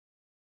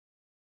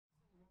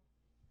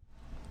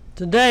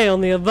Today on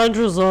the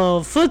adventures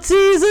of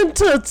Footsies and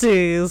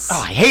Tootsies.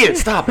 Oh, I hate it.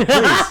 Stop it, please.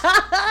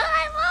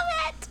 I love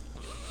it.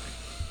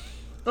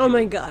 Oh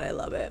my god, I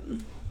love it.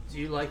 Do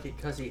you like it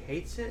because he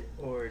hates it,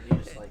 or do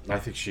you just like it? I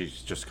think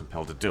she's just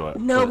compelled to do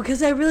it. No,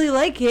 because I really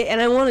like it and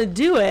I want to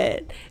do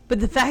it. But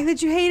the fact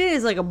that you hate it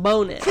is like a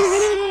bonus.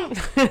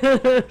 Because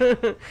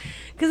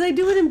I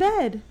do it in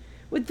bed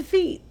with the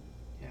feet.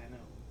 Yeah, I know.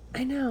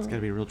 I know. It's going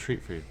to be a real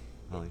treat for you,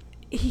 Molly.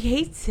 He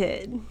hates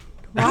it.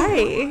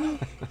 Why?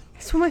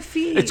 It's for my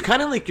feet. It's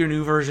kind of like your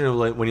new version of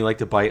like when you like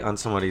to bite on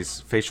somebody's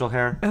facial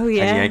hair. Oh,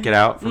 yeah? And yank it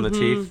out from the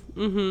teeth.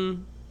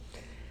 Mm-hmm.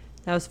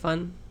 That was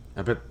fun.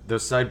 I bet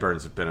those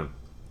sideburns have been a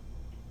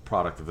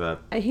product of that.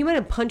 He might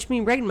have punched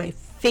me right in my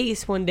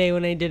face one day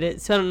when I did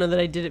it, so I don't know that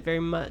I did it very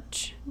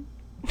much.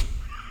 I'm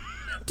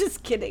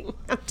just kidding.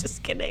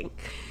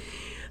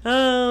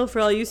 Oh, for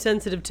all you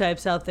sensitive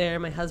types out there,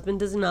 my husband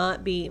does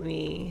not beat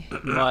me.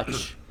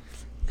 Much.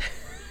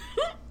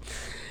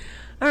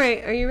 All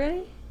right, are you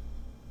ready?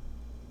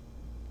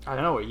 I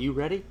don't know. Are you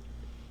ready?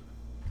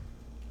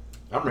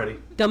 I'm ready.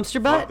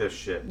 Dumpster butt? Fuck this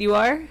shit. You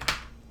are?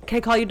 Can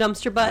I call you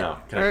dumpster butt? No.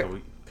 Can Or I call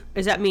you?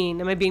 is that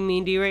mean? Am I being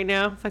mean to you right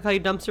now if I call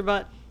you dumpster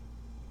butt?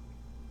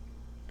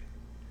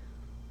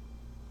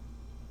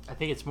 I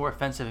think it's more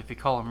offensive if you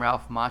call him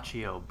Ralph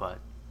Macchio, but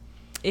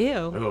Ew.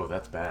 Oh,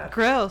 that's bad.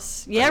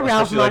 Gross. Yeah,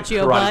 Ralph Especially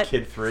Macchio like Karate butt.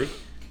 Kid 3.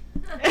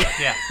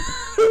 yeah,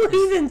 Who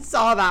even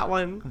saw that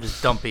one?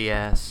 this dumpy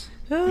ass.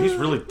 He's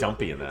really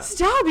dumpy in that.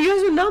 Stop. You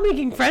guys are not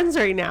making friends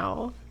right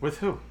now. With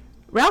who?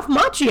 Ralph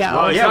Macchio.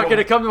 Oh, He's yeah, not well-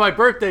 gonna come to my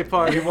birthday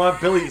party. We want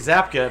Billy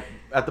Zapka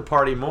at the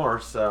party more,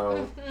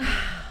 so...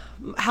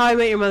 How I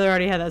Met Your Mother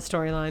already had that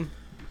storyline.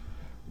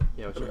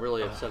 Yeah, which I'm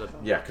really upset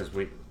about. Yeah, because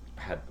we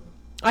had...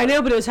 I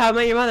know, but it was How I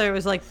Met Your Mother. It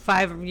was like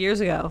 4 years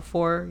ago.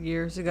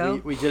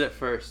 We did it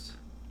first.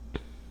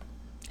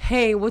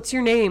 Hey, what's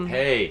your name?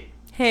 Hey,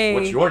 Hey.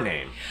 what's your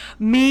name?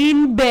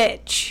 Mean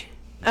bitch.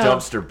 Oh.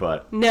 Dumpster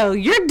butt. No,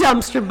 you're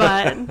dumpster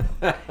butt.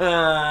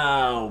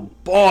 Oh,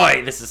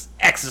 boy, this is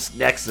Exus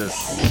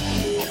Nexus.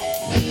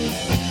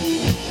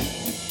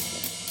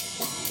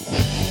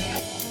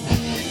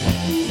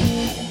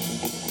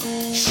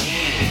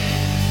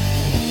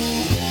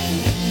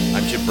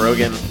 I'm Jim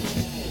Brogan.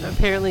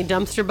 Apparently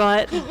dumpster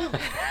butt.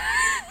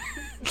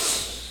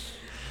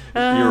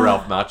 You're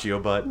Ralph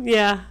Macchio butt.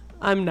 Yeah,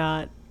 I'm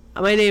not.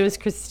 My name is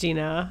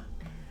Christina.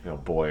 Oh,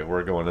 boy,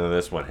 we're going into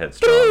this one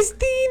headstrong.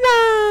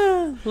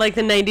 Christina! Like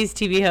the 90s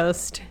TV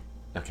host.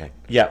 Okay.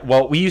 Yeah,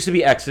 well, we used to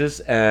be exes,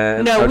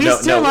 and... No, we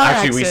still are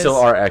actually, we exes. still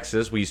are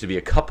exes. We used to be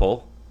a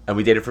couple, and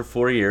we dated for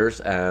 4 years,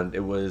 and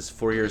it was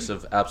 4 years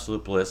of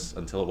absolute bliss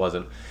until it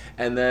wasn't.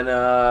 And then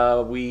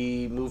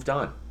we moved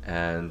on,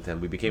 and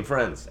then we became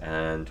friends,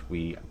 and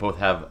we both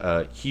have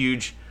a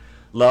huge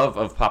love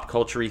of pop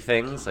culture-y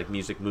things, like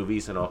music,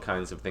 movies, and all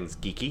kinds of things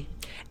geeky.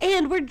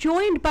 And we're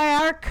joined by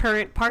our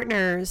current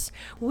partners.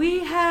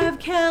 We have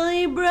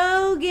Kelly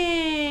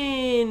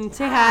Brogan.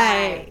 Say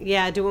hi.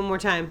 Yeah, do it one more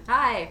time.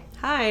 Hi.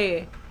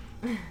 Hi.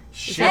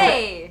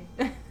 Hey.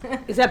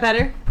 Is that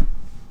better?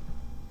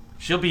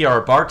 She'll be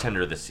our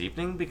bartender this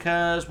evening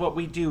because what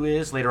we do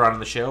is, later on in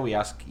the show, we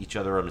ask each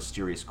other a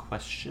mysterious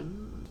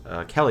question.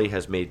 Kelly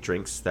has made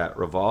drinks that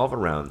revolve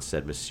around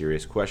said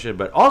mysterious question,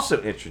 but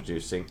also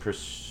introducing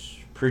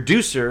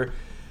producer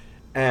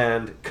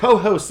and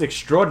co-host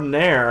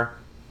extraordinaire.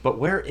 But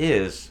where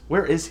is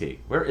he?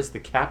 Where is the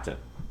captain?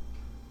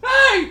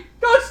 Hey,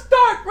 don't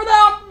start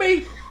without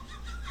me.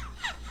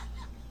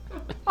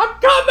 I'm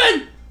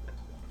coming.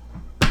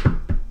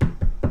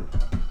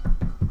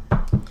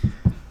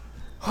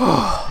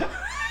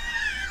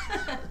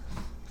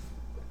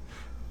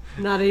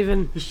 Not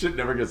even. This shit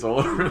never gets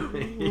old for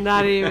me.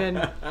 Not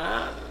even.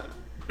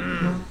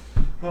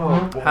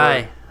 Oh,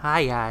 boy.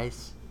 Hi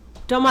guys.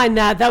 Don't mind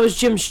that. That was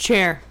Jim's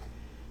chair.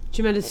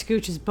 Jim had to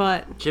scooch his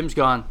butt. Jim's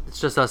gone.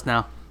 It's just us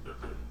now.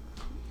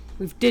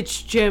 We've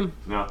ditched Jim.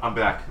 No, I'm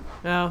back.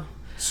 Oh.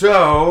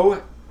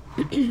 So,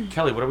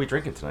 Kelly, what are we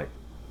drinking tonight?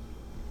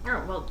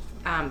 Oh, well,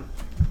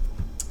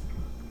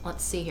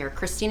 let's see here.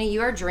 Christina,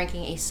 you are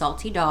drinking a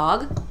salty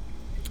dog.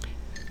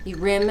 You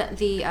rim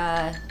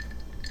the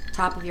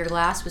top of your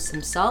glass with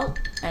some salt,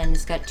 and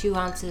it's got 2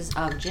 ounces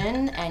of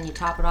gin, and you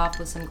top it off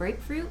with some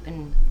grapefruit,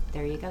 and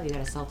there you go. You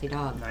got a salty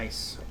dog.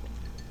 Nice.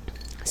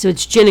 So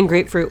it's gin and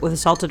grapefruit with a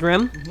salted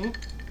rim? Mm-hmm.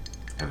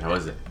 And how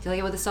is it? Do you like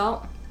it with the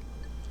salt?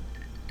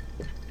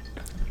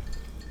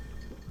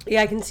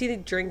 Yeah, I can see the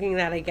drinking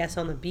that, I guess,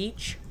 on the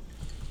beach.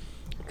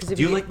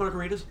 Do you like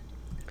margaritas?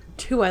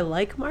 Do I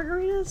like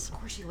margaritas? Of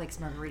course she likes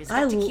margaritas. It's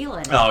I got l- tequila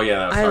in it. Oh,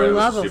 yeah. I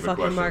love a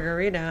fucking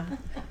margarita.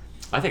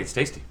 I think it's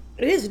tasty.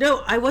 It is.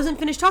 No, I wasn't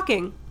finished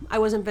talking. I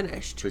wasn't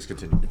finished. Please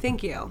continue.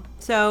 Thank you.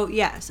 So,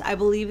 yes, I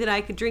believe that I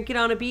could drink it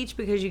on a beach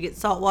because you get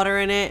salt water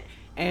in it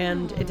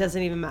and it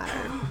doesn't even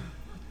matter.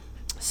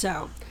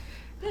 So,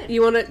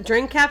 you want to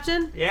drink,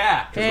 Captain?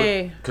 Yeah.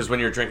 Hey. Because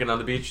when you're drinking on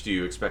the beach, do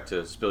you expect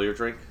to spill your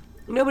drink?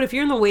 No, but if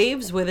you're in the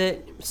waves with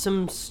it,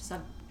 some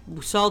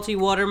salty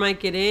water might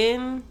get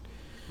in.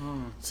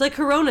 It's like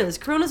Coronas.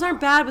 Coronas aren't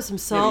bad with some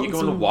Yeah, salt. but you go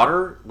and in the some...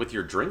 water with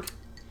your drink?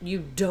 you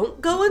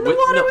don't go in the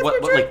water with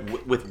your drink?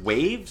 Like with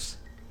waves?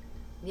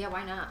 Yeah,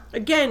 why not?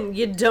 Again,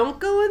 you don't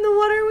go in the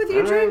water with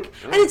your drink.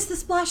 And it's the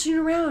splashing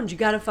around. You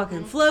got a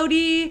fucking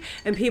floaty,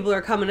 and people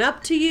are coming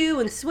up to you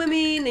and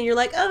swimming, and you're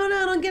like, oh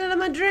no, don't get out of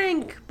my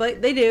drink.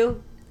 But they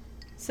do.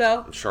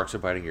 So. Sharks are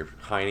biting your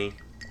hiney.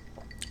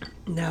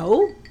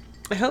 No,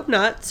 I hope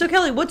not. So,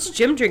 Kelly, what's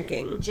Jim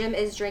drinking? Jim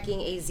is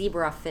drinking a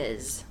Zebra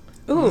Fizz.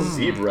 Ooh.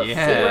 Zebra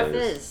yeah. Zebra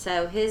Fizz. Fizz.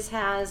 So his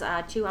has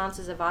 2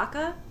 ounces of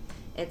vodka.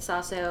 It's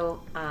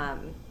also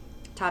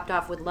topped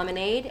off with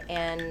lemonade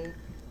and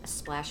a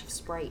splash of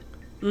Sprite.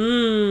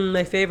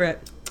 My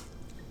favorite.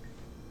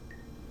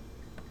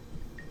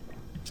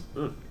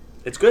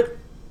 It's good.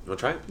 You want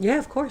to try it? Yeah,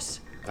 of course.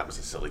 That was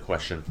a silly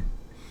question.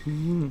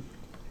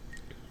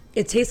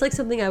 It tastes like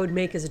something I would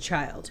make as a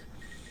child.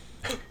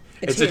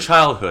 It's a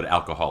childhood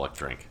alcoholic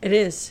drink. It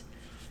is.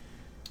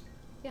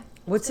 Yeah.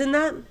 What's in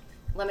that?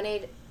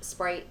 Lemonade,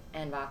 Sprite,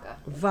 and vodka.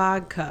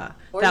 Vodka.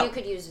 Or That- you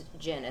could use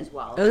gin as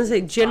well. I was going to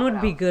say, gin Swap it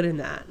would be out. good in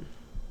that.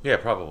 Yeah,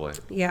 probably.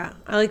 Yeah,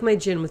 I like my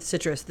gin with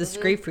citrus. This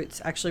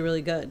grapefruit's actually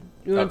really good.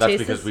 You want to That's taste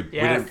because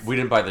this? we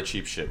didn't buy the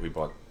cheap shit. We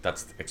bought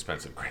that's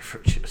expensive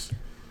grapefruit juice.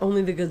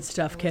 Only the good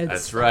stuff, kids.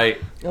 That's right.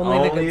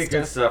 Only the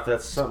good stuff.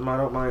 That's something I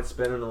don't mind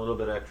spending a little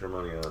bit extra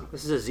money on.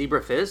 This is a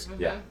Zebra Fizz?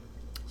 Yeah.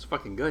 It's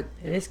fucking good.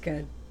 It is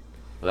good.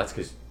 Well, that's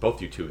because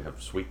both you two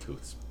have sweet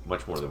tooths,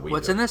 much more than we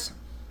What's do. in this?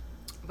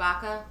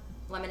 Vodka,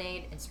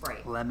 lemonade, and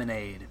Sprite.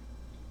 Lemonade.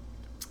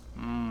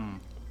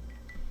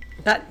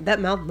 That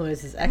mouth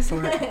noise is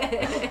excellent.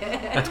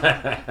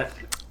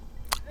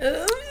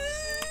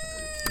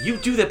 You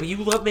do that, but you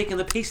love making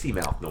the pasty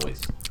mouth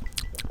noise.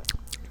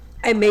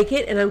 I make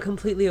it, and I'm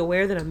completely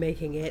aware that I'm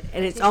making it,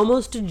 and it's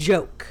almost a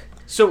joke.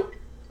 So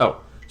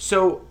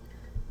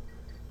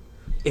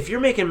if you're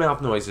making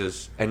mouth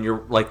noises and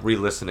you're like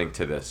re-listening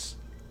to this,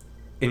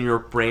 in your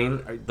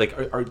brain, like,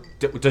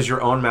 does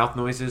your own mouth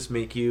noises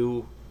make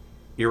you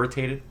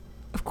irritated?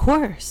 Of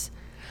course,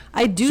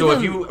 I do. So them.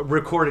 if you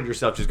recorded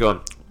yourself just going,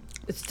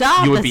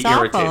 Stop, you would that's be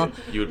awful.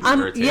 irritated. You would be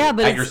irritated yeah,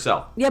 but at it's-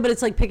 yourself. Yeah, but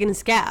it's like picking a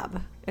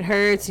scab. It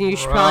hurts, and you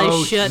should probably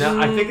Gross. shouldn't. No,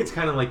 I think it's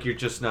kind of like you're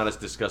just not as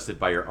disgusted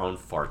by your own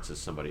farts as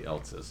somebody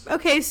else's.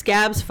 Okay,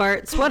 scabs,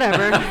 farts,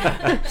 whatever.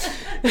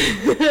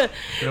 You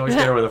can always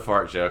get away with a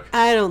fart joke.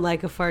 I don't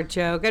like a fart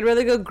joke. I'd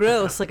rather go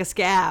gross, like a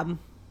scab.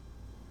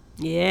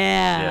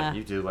 Yeah, Yeah.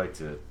 you do like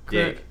to Gr-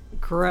 dig.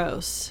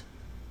 Gross.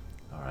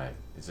 All right,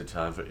 is it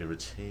time for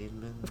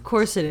irritainment? Of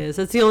course it is.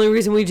 That's the only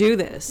reason we do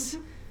this.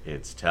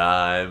 It's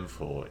time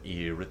for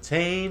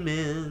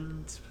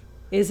irritainment.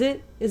 Is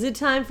it? Is it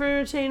time for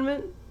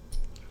entertainment?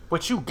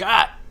 What you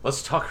got?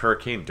 Let's talk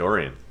Hurricane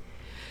Dorian.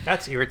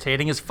 That's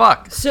irritating as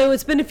fuck. So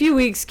it's been a few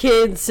weeks,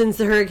 kids, since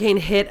the hurricane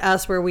hit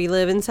us where we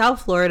live in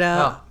South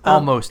Florida.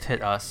 Almost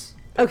hit us.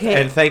 Okay.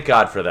 And thank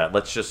God for that.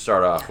 Let's just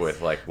start off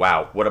with, like,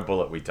 wow, what a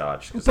bullet we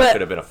dodged. Because But- that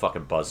could have been a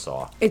fucking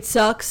buzzsaw. It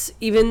sucks.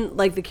 Even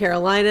like the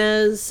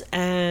Carolinas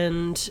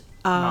and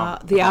the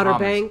Outer Bahamas.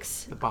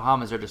 Banks. The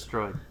Bahamas are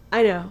destroyed.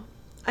 I know.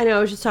 I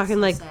was just talking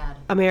like sad.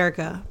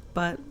 America,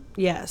 but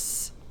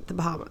yes, the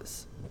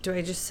Bahamas. Do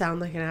I just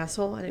sound like an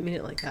asshole? I didn't mean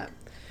it like that.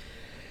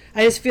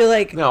 I just feel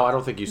like No, I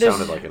don't think you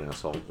sounded like an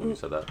asshole when you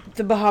said that.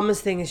 the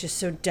Bahamas thing is just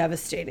so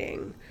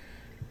devastating.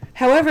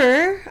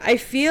 However, I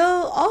feel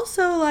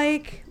also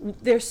like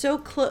they're so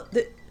close.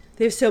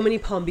 They have so many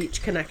Palm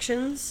Beach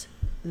connections.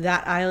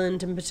 That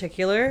island in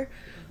particular,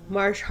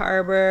 Marsh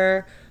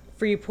Harbor,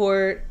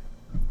 Freeport.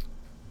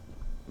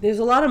 There's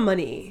a lot of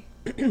money.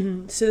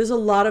 So there's a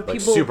lot of Like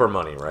people. super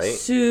money, right?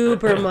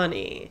 Super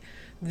money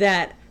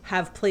that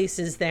have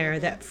places there,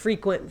 that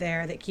frequent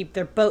there, that keep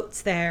their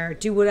boats there,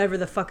 do whatever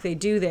the fuck they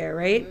do there,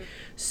 right?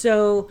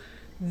 So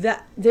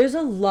that there's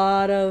a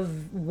lot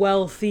of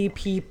wealthy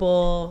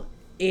people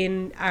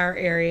in our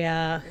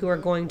area who are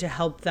going to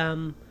help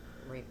them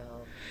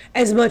Rebuild.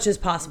 as much as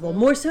possible,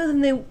 more so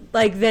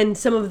than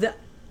some of the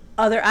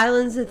other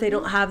islands that they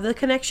don't have the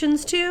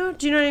connections to.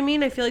 Do you know what I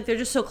mean? I feel like they're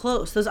just so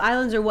close. Those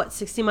islands are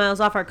 60 miles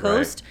off our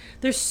coast.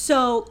 They're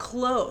so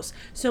close.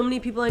 So many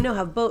people I know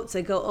have boats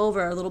that go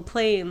over, little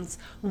planes,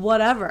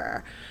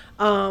 whatever.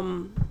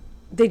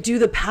 They do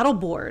the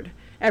paddleboard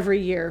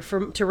every year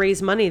to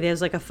raise money.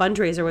 There's like a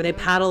fundraiser where they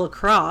paddle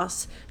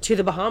across to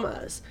the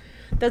Bahamas.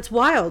 That's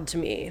wild to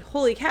me.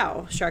 Holy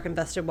cow, shark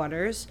infested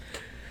waters.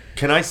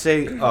 Can I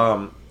say,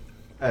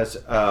 as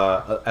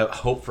a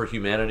hope for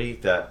humanity,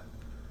 that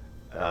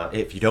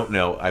if you don't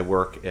know, I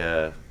work,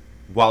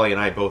 Wally and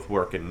I both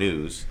work in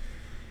news,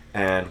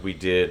 and we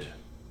did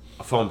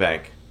a phone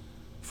bank,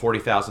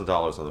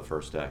 $40,000 on the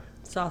first day.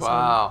 It's awesome.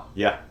 Wow.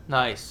 Yeah.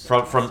 Nice.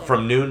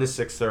 From noon to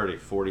 6:30,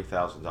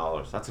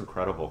 $40,000. That's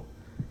incredible.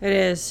 It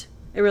is.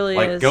 It really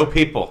Like, is. go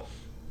people.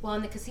 Well,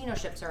 and the casino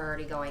ships are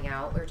already going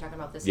out. We were talking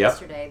about this Yep.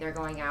 yesterday. They're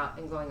going out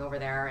and going over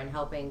there and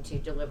helping to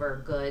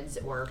deliver goods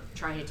or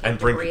trying to take And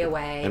bring debris people-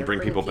 away and or bring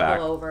people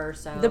back. over.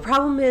 So The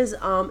problem is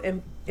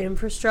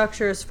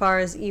infrastructure as far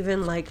as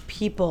even like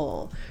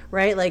people,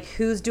 right? Like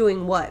who's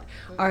doing what?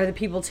 Are the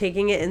people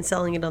taking it and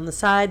selling it on the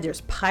side?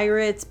 There's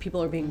pirates.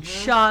 People are being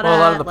shot Well, at. a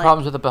lot of the like-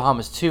 problems with the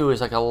Bahamas too is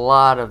like a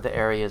lot of the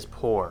area is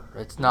poor.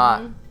 It's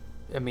not.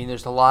 I mean,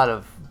 there's a lot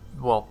of,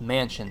 well,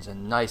 mansions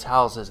and nice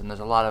houses, and there's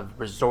a lot of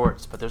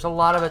resorts, but there's a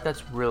lot of it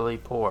that's really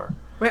poor.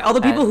 Right, all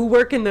the people And- who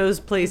work in those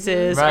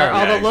places Right. are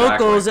all Yeah, the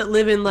locals exactly. that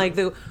live in like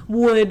the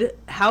wood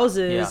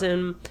houses, Yeah.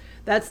 and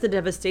that's the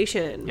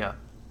devastation Yeah.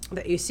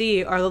 that you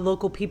see are the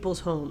local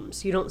people's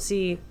homes. You don't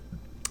see.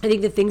 I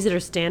think the things that are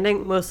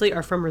standing mostly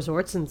are from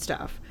resorts and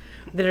stuff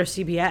that are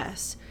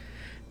CBS.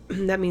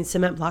 That means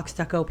cement block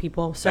stucco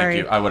people. Sorry.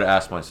 Thank you. I would have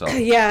asked myself.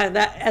 Yeah,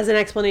 that as an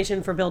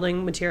explanation for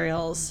building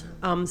materials.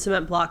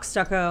 Cement block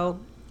stucco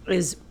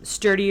is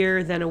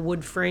sturdier than a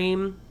wood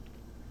frame.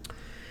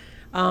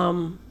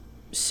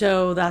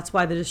 So that's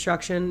why the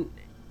destruction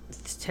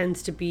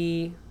tends to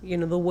be,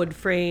 the wood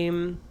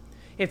frame.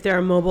 If there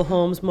are mobile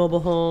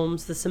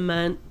homes, the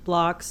cement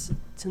blocks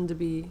tend to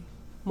be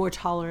more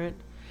tolerant.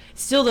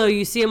 Still, though,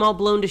 you see them all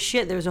blown to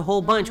shit. There's a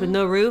whole bunch with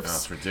no roofs.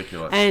 That's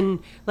ridiculous. And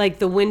like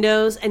the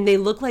windows, and they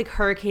look like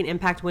hurricane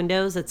impact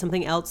windows. That's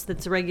something else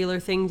that's a regular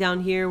thing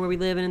down here where we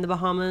live in the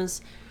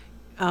Bahamas.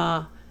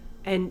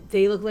 And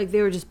they look like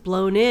they were just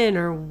blown in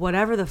or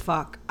whatever the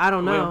fuck. I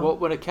don't know.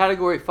 When a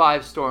Category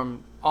 5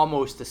 storm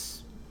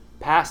almost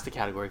passed the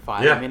Category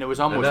 5, Yeah, I mean, it was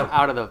I almost know.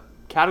 out of the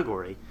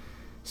category,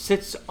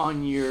 sits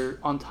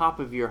on top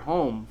of your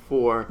home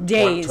for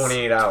Days.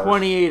 28 hours.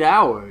 28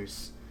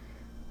 hours.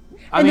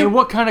 I And mean, the-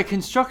 what kind of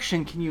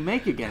construction can you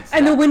make against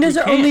And that? the windows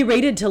You are only can't.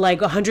 rated to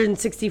like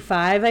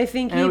 165, I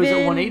think. And it even was at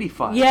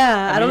 185.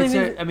 Yeah, I don't it's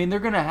even. I mean, they're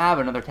going to have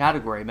another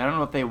category. I mean, I don't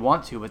know if they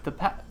want to,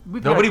 but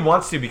Nobody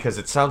wants to because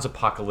it sounds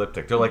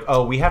apocalyptic. They're like,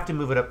 oh, we have to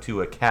move it up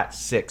to a Cat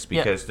 6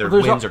 because their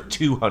Well, there's winds a- are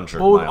 200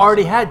 Well, we've miles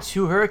already an hour. had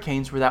 2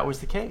 hurricanes where that was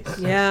the case.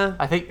 Yeah.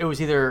 I think it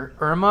was either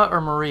Irma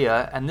or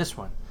Maria, and this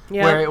one,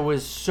 Yeah. where it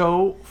was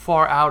so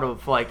far out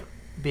of like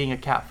being a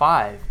Cat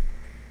 5.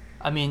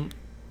 I mean,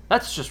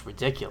 that's just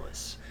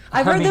ridiculous.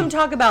 I've I heard them mean,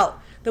 talk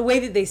about the way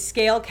that they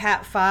scale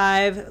Cat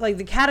 5. Like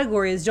the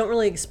categories don't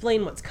really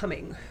explain what's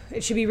coming.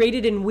 It should be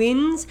rated in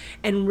winds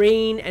and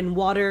rain and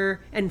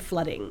water and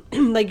flooding.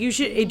 Like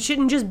it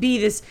shouldn't just be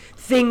this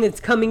thing that's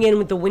coming in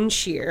with the wind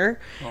shear.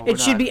 we're It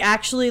should not- be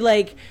actually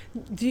like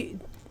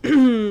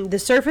the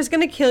surf is going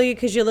to kill you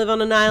because you live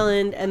on an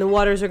island and the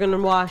waters are going to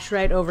wash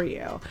right over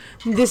you.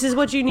 This is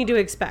what you need to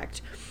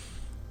expect.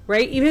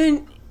 Right?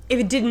 Even if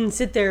it didn't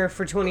sit there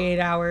for 28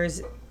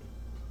 hours,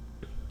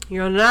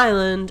 you're on an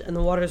island and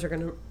the waters are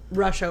going to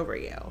rush over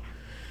you.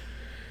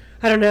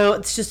 I don't know.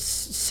 It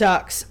just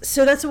sucks.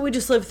 So that's what we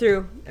just lived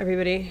through,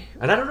 everybody.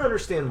 And I don't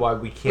understand why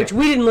we can't. Which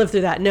we didn't live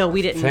through that. No,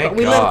 we didn't. Thank But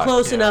we God, live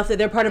close yeah. enough that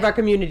they're part of our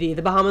community.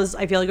 The Bahamas,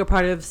 I feel like, are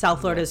part of South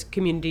Florida's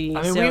community.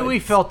 I mean, so we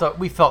it's- felt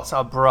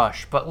a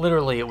brush, but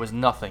literally it was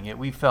nothing.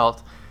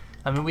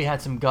 We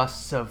had some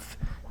gusts of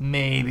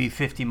maybe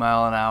 50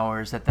 mile an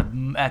hour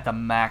at the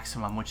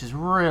maximum, which is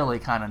really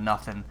kind of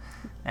nothing.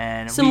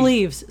 And some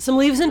leaves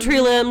and tree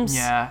limbs.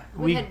 Yeah,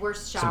 We had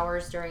worse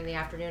showers during the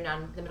afternoon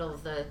on the middle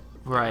of the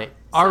right.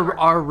 summer.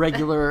 Our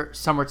regular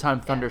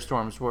summertime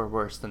thunderstorms were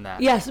worse than that.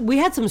 Yes, we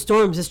had some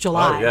storms this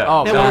July. Oh, yeah.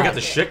 Oh, no, God. we got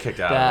the shit kicked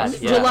out Bad, of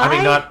us. yeah. July? I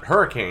mean, not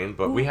hurricane,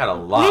 but we had a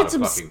lot We had of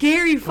some fucking...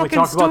 scary Can we fucking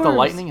talk storms. about the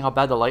lightning? How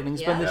bad the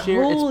lightning's been Yeah. this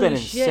year? It's Holy been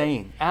shit.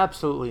 insane,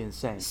 absolutely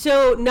insane.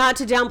 So, not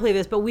to downplay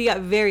this, but we got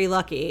very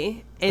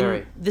lucky in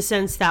Very. the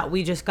sense that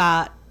we just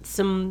got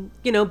some,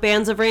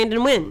 bands of rain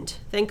and wind.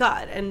 Thank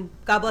God. And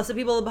God bless the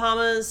people of the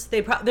Bahamas.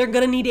 They're going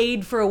to need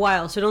aid for a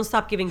while, so don't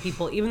stop giving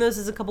people. Even though this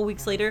is a couple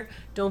weeks later,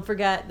 don't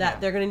forget that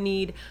they're going to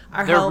need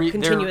our help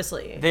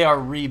continuously. They are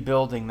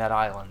rebuilding that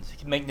island.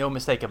 Make no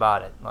mistake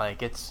about it.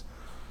 Like it's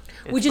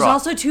Which is rough.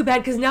 also too bad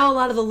because now a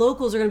lot of the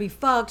locals are going to be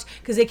fucked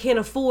because they can't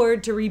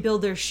afford to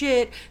rebuild their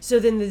shit. So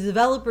then the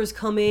developers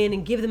come in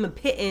and give them a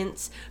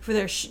pittance for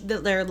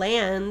their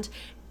land.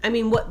 I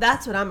mean,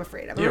 that's what I'm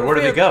afraid of. Yeah, I'm where do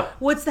afraid they of go?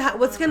 What's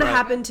going to Right.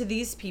 happen to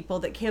these people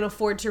that can't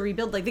afford to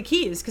rebuild, like the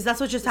Keys? Because that's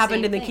what just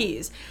happened in same the thing.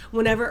 Keys.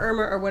 Whenever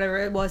Irma or whatever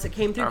it was, it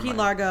came through Key Irma.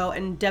 Largo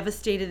and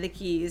devastated the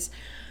Keys.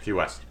 Key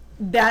West.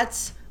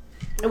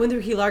 I went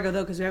through Key Largo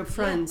though because we have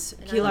friends.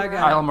 and Key Largo.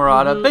 Isla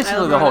Morada,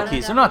 basically the whole Islamorada.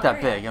 Keys. They're not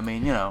that big. I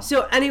mean,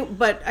 So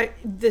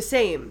the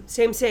same, And they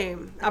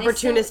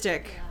still-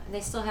 opportunistic. yeah, and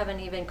they still haven't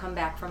even come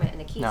back from it in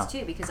the Keys No.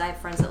 too, because I have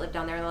friends that live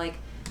down there. They're like,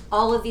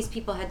 all of these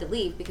people had to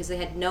leave because they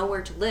had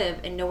nowhere to live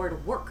and nowhere to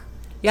work.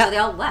 Yeah. So they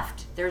all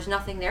left. There's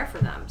nothing there for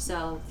them.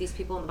 So these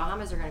people in the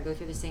Bahamas are going to go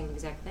through the same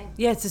exact thing.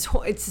 Yeah, it's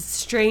it's a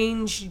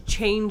strange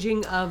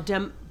changing of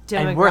demographics.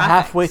 and we're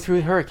halfway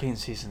through hurricane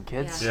season,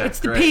 kids. Yeah. Yeah, It's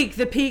the great. peak.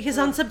 The peak is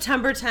on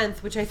September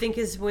 10th, which I think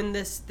is when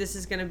this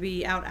is going to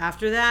be out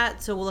after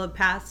that. So we'll have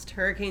passed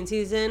hurricane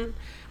season.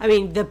 I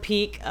mean, the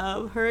peak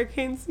of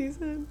hurricane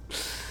season.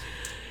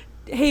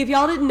 Hey, if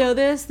y'all didn't know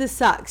this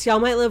sucks. Y'all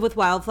might live with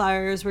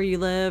wildfires where you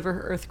live,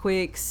 or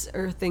earthquakes,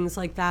 or things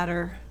like that,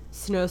 or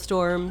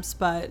snowstorms,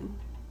 but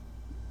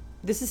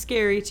this is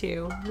scary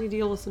too. We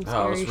deal with some scary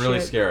Oh, it was really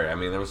shit. scary. I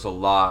mean, there was a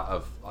lot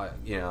of,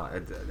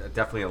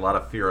 definitely a lot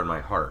of fear in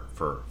my heart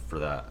for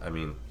that. I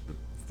mean,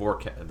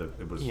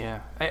 it was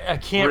Yeah, I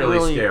can't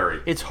really scary.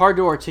 It's hard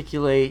to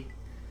articulate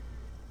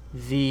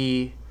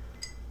the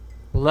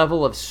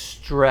level of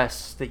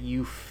stress that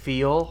you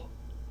feel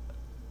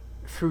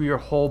through your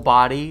whole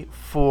body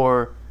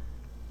for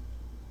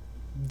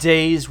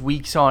days,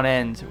 weeks on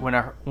end when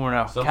a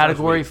Sometimes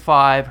Category weeks.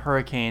 5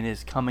 hurricane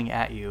is coming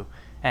at you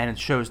and it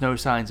shows no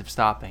signs of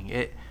stopping.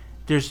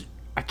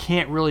 I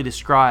can't really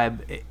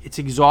describe. It's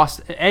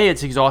exhausting.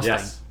 It's exhausting.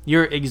 Yes.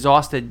 You're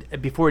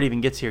exhausted before it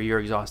even gets here. You're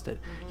exhausted.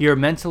 You're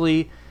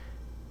mentally,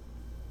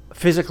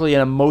 physically,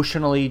 and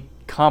emotionally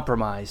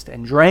compromised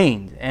and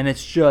drained. And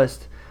it's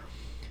just,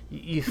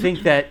 you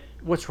think that,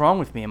 what's wrong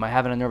with me? Am I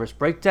having a nervous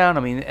breakdown? I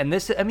mean,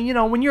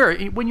 when you're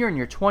in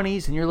your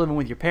 20s and you're living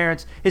with your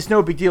parents, it's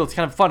no big deal. It's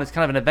kind of fun. It's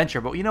kind of an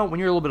adventure. But when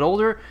you're a little bit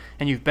older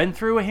and you've been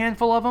through a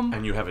handful of them,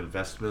 And you have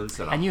investments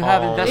and a and you home.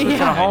 have investments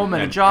in a home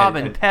and a job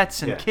and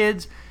pets and yeah.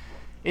 kids,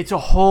 it's a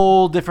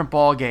whole different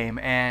ball game,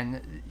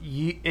 and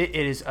it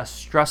is a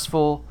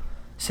stressful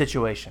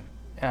situation.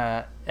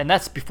 And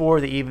that's before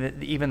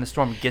even the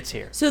storm gets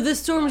here. So this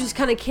storm just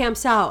kind of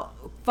camps out,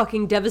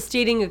 fucking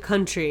devastating a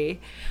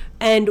country,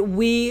 and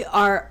we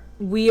are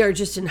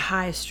just in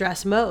high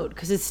stress mode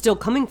because it's still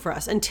coming for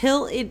us.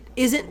 Until it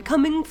isn't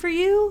coming for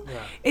you,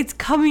 it's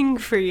coming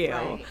for you.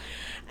 Right.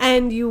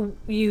 And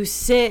you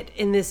sit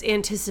in this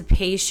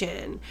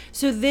anticipation.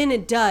 So then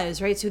it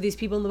does, right? So these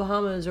people in the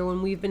Bahamas, or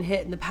when we've been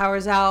hit and the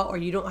power's out, or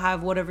you don't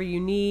have whatever you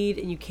need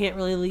and you can't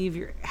really leave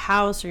your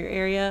house or your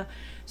area.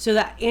 So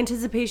that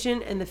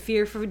anticipation and the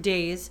fear for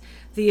days,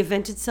 the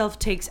event itself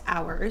takes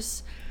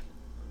hours.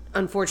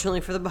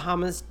 Unfortunately for the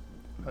Bahamas,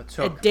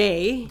 a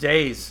day.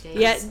 Days.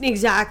 Yeah,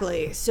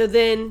 exactly. So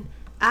then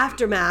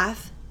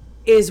aftermath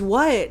is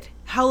what?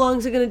 How long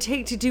is it going to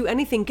take to do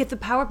anything? Get the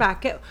power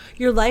back. Get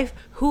your life.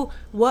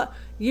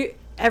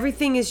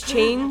 Everything is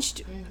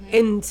changed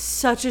in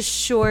such a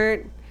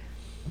short.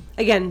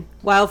 Again,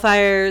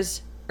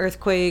 wildfires,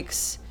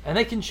 earthquakes. And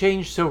they can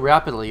change so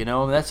rapidly,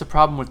 and that's the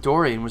problem with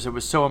Dorian, was it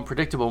was so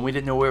unpredictable, and we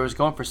didn't know where it was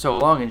going for so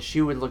long. And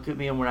she would look at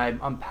me, and when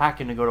I'm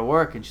packing to go to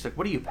work, and she's like,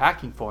 "What are you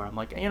packing for?" I'm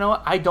like, "You know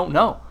what? I don't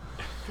know.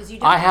 'Cause you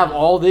don't I have know.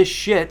 all this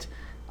shit.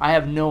 I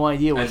have no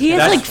idea what." He has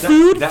That's- like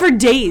food that- for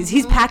days.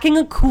 He's packing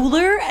a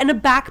cooler and a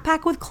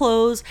backpack with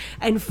clothes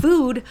and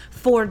food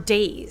for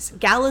days.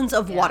 Gallons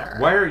of water.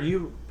 Why are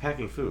you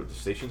packing food? The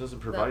station doesn't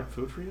provide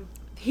food for you?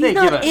 He's They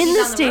not give us- in He's the on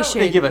the road. station.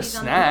 They give us He's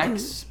on the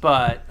snacks,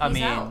 but I He's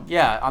mean, out.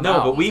 yeah, I'm No,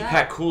 out. but we He's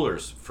pack out.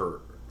 coolers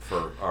for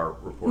our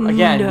reporter.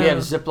 Again, No. we have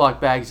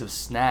Ziploc bags of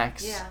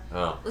snacks. Yeah.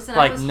 Oh. Listen, I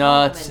Like was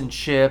nuts home and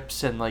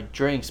chips and like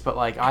drinks, but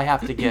like I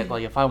have to get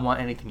like if I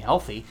want anything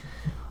healthy,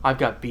 I've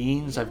got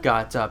beans, I've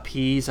got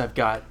peas, I've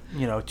got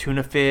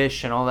tuna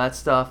fish and all that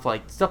stuff,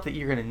 like stuff that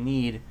you're gonna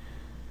need,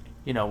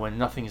 when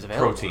nothing is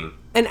available. Protein.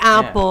 An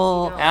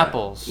apple. Yeah.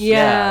 Apples,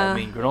 Yeah. I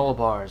mean granola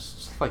bars,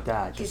 stuff like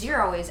that. because Just,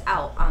 you're always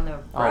out on the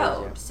Always,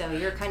 road, yeah. so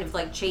you're kind of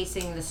like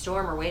chasing the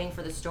storm or waiting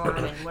for the storm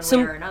in one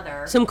Some- way or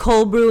another. Some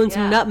cold brew and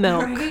some Yeah. nut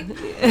milk. Right?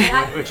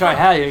 That- which I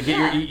had. You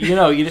get you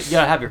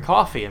gotta have your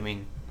coffee. I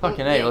mean, fucking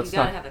yeah, hey, let's you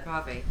gotta not. have the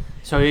coffee.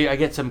 So I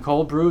get some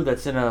cold brew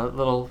that's in a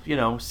little,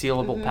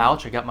 sealable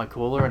pouch. I got my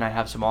cooler, and I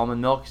have some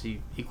almond milk, so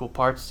equal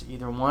parts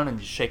either one, and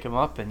just shake them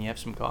up, and you have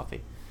some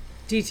coffee.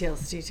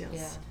 Details.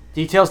 Yeah.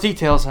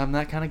 Details. I'm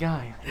that kind of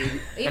guy. Even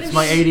That's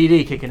my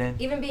being- ADD kicking in.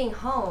 Even being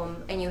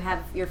home and you have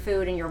your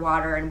food and your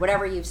water and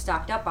whatever you've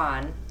stocked up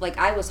on, like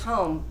I was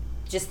home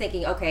just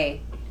thinking,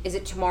 okay, is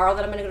it tomorrow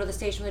that I'm going to go to the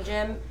station with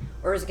Jim?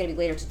 Or is it going to be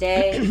later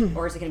today?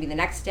 Or is it going to be the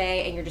next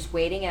day? And you're just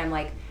waiting, and I'm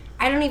like,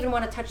 I don't even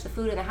want to touch the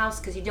food in the house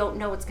because you don't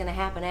know what's going to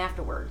happen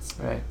afterwards.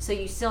 Right. So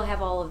you still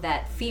have all of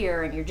that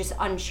fear, and you're just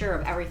unsure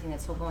of everything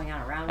that's still going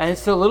on around And you.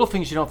 it's the little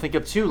things you don't think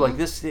of too. Like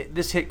this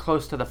hit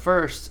close to the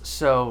first,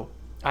 so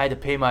I had to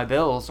pay my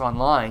bills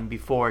online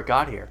before it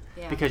got here.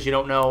 Yeah. Because you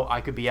don't know,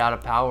 I could be out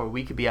of power,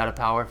 we could be out of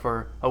power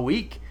for a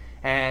week,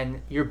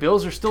 and your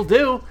bills are still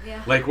due.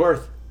 Yeah. Lake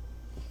Worth.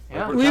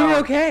 Yeah. We were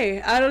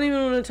okay. I don't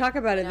even want to talk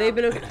about it. No. They've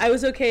been okay. I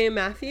was okay in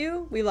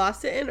Matthew. We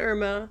lost it in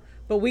Irma,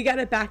 but we got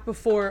it back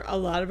before a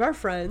lot of our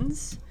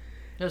friends.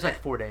 It was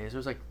like 4 days. It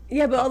was like,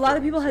 Yeah, but a lot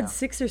of 4 people days, had yeah.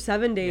 6 or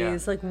 7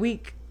 days, like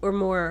week or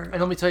more.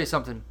 And let me tell you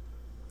something.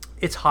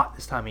 It's hot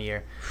this time of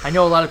year. I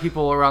know a lot of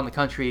people around the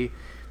country,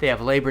 they have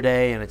Labor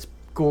Day and it's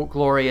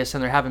glorious,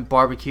 and they're having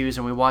barbecues,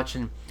 and we're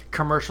watching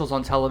commercials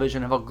on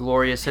television of how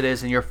glorious it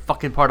is in your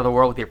fucking part of the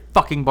world with your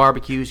fucking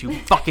barbecues, you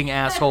fucking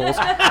assholes.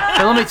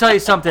 And let me tell you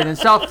something. In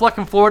South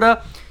fucking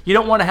Florida, you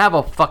don't want to have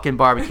a fucking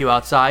barbecue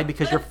outside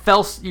because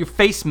your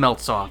face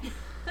melts off.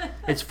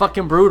 It's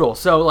fucking brutal.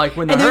 So, like,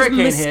 when the And there's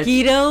hurricane hits...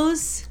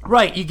 mosquitoes.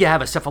 Right, you can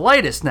have a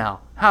syphilitis now.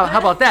 How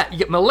about that? You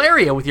get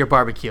malaria with your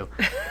barbecue.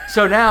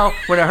 So now,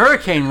 when a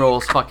hurricane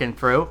rolls fucking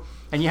through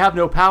and you have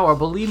no power,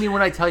 believe me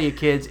when I tell you,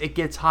 kids, it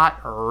gets hot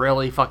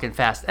really fucking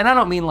fast. And I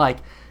don't mean like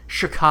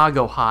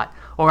Chicago hot,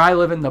 or I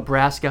live in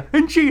Nebraska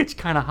and gee, it's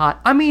kind of hot.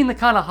 I mean the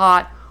kind of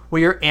hot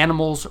where your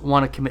animals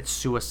want to commit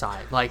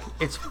suicide. Like,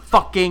 it's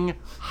fucking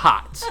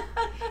hot.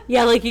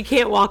 Yeah, like you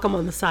can't walk them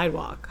on the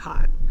sidewalk.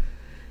 Hot.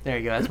 There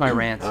you go. That's my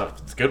rant. Oh,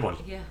 it's a good one.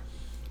 Yeah.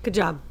 Good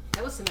job.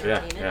 That was some Yeah,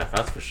 entertainment.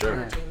 that's for sure.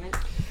 Entertainment.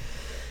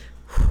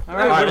 All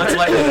All right, let's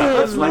lighten it up.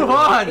 Let's lighten move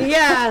it up. on.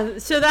 Yeah,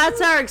 so that's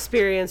our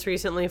experience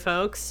recently,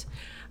 folks.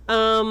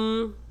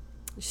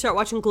 Start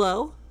watching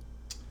Glow.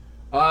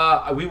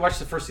 We watched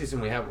the first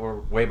season. We're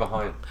way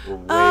behind. We're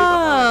way Oh,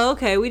 behind.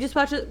 okay. We just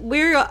watched it.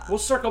 We'll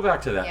circle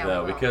back to that Yeah,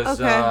 though, we will. because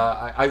Okay.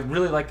 I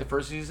really like the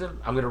first season.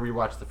 I'm gonna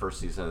rewatch the first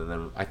season, and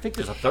then I think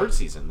there's a third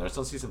season. There's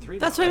still season 3.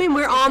 That's now, what I mean.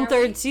 We're Okay, on there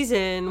third we-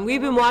 season.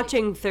 We've been we're ready.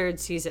 watching third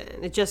season.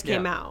 It just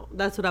came Yeah. out.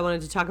 That's what I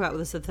wanted to talk about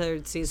with the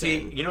third season.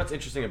 See, you know what's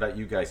interesting about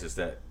you guys is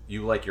that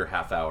you like your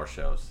half-hour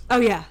shows. Oh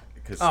yeah.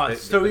 Because Oh,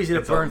 it's so easy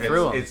to burn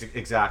through 'em. It's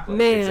exactly,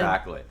 Man.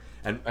 exactly,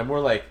 and we're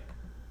like,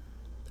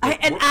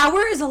 An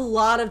hour is a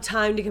lot of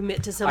time to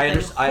commit to something. I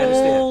understand.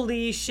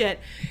 Holy shit.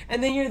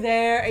 And then you're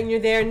there, and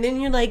then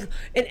you're like,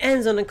 it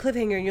ends on a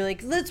cliffhanger, and you're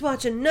like, let's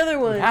watch another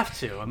one. You have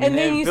to. I mean, and then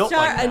they're you built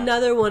start like that.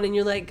 another one, and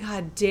you're like,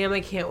 God damn,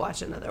 I can't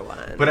watch another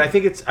one. But I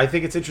think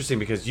it's interesting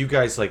because you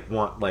guys like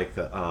want like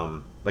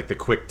the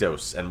quick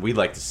dose, and we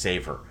like to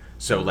savor.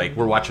 So like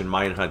we're watching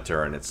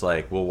Mindhunter, and it's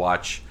like we'll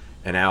watch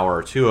an hour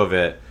or two of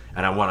it,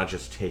 and I want to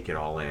just take it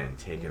all in,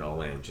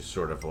 just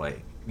sort of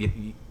like.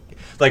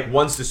 Like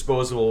one's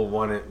disposable,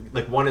 one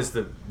is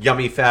the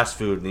yummy fast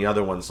food, and the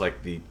other one's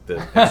like the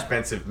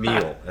expensive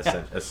meal,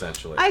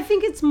 essentially. I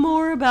think it's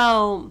more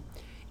about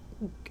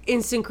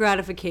instant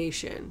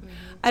gratification.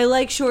 I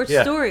like short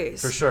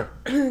stories. for sure.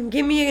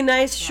 Give me a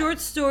nice short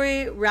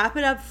story, wrap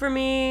it up for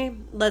me,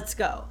 let's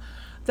go.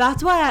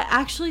 That's why I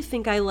actually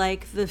think I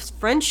like this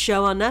French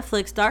show on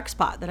Netflix, Dark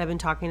Spot, that I've been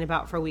talking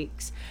about for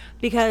weeks.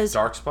 Because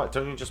Dark spot?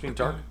 Don't you just mean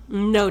dark?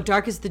 no,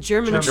 Dark is the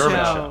German, German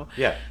show. show.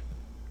 Yeah.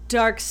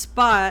 Dark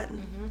Spot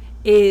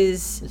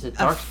is Is it a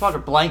dark spot or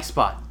blank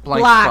spot? black.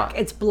 Spot.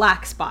 It's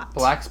Black Spot.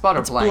 Black spot or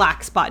It's blank?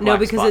 Black Spot. No, Black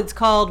because spot. it's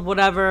called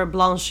whatever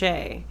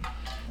Blanchet.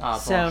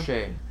 so-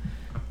 Blanchet.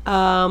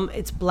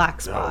 It's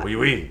Black Spot. Oh,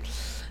 oui.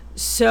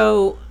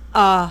 So,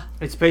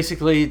 It's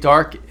basically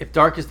dark. If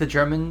dark is the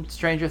German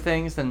Stranger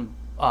Things, then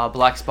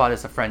black spot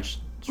is the French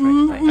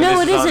Stranger Things. no,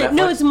 this it is on isn't.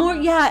 No, Netflix? it's more.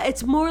 Yeah,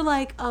 it's more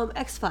like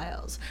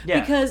X-Files.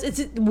 Yeah. Because it's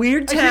a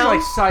weird I think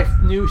town.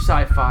 like new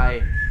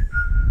sci-fi.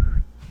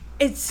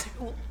 It's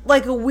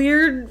like a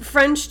weird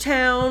French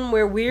town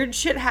where weird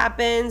shit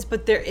happens,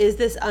 but there is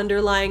this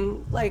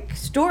underlying like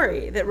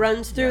story that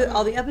runs through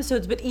all the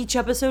episodes. But each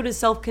episode is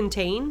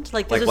self-contained.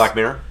 Like there's Like a Black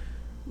Mirror?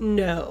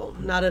 No,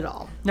 not at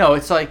all. No,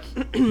 it's like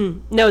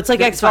No, it's like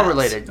It's all X-Files.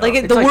 related. Like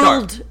It's the like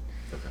world,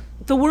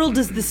 the world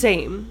is the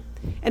same,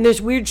 and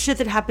there's weird shit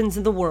that happens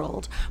in the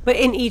world. But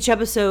in each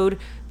episode,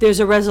 there's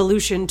a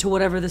resolution to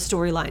whatever the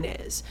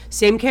storyline is.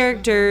 Same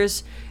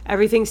characters,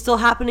 everything's still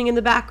happening in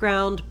the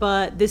background,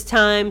 but this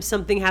time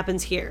something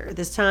happens here.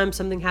 This time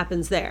something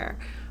happens there.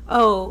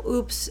 Oh,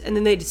 oops! And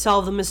then they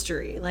solve the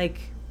mystery. Like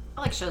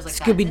I like shows like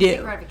that. Scooby-Doo.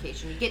 Instant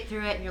gratification. You get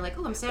through it and you're like,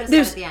 oh, I'm satisfied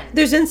at the end.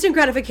 there's instant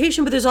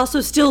gratification, but there's also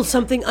still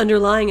something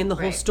underlying in the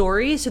whole Right.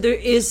 story. So there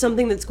is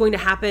something that's going to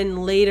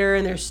happen later,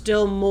 and there's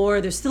still more.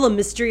 There's still a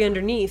mystery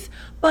underneath,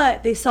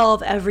 but they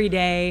solve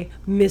everyday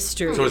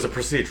mystery. So it's a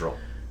procedural.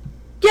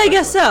 Yeah, I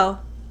guess so.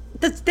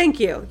 Thank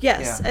you.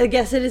 Yes, Yeah. I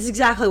guess it is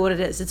exactly what it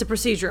is. It's a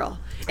procedural.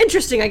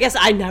 Interesting. I guess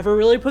I never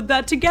really put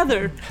that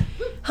together.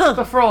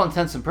 but for all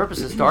intents and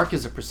purposes, dark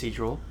is a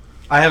procedural.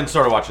 I haven't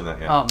started watching that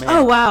yet. Oh man.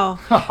 Oh wow,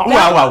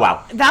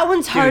 Wow. that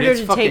one's harder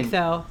it's to fucking- take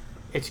though.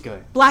 It's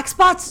good. Black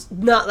Spot's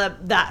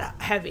not that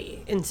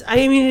heavy.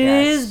 I mean, it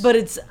Yes. is, but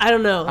it's I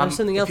don't know. There's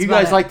something else If you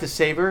about guys it. like the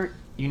savor,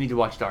 you need to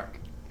watch Dark.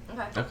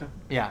 Okay. Okay.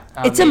 Yeah.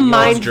 It's a you'll-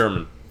 mind- It's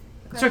German.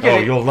 It's okay. Oh,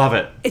 you'll love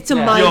it. It's a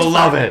Yeah. mind. You'll fuck.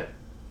 love it.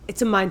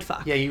 It's a mind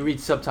fuck. Yeah, you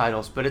read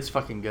subtitles, but it's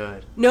fucking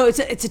good. No, it's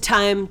a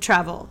time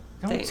travel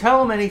Don't thing.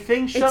 tell them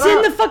anything. Shut It's up.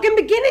 in the fucking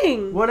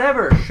beginning.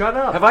 Whatever. Shut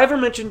up. Have I ever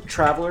mentioned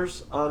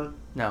Travelers on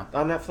No.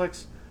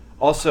 Netflix?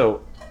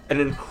 Also,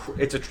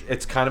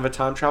 it's kind of a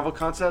time travel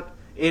concept.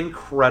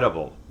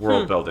 Incredible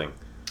world building.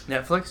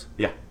 Netflix?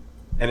 Yeah,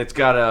 and it's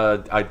got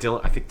I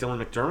think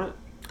Dylan McDermott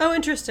Oh,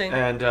 interesting.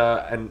 and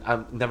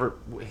I'm never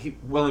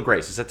Will and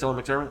Grace. Is that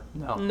Dylan McDermott?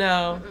 No.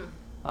 No.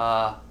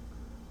 I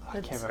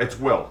can't remember. It's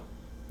Will.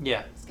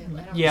 Yeah. It's good.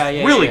 I don't Yeah,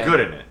 yeah. Really yeah. good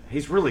in it.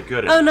 He's really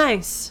good in Oh, it.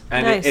 nice.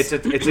 And nice. it's an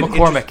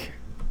McCormick.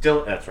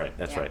 Dylan, that's right.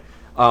 Yeah.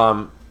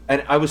 Right.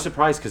 And I was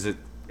surprised because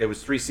it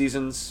was 3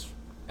 seasons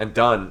and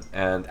done,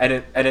 and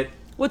it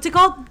What's it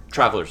called?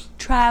 Travelers,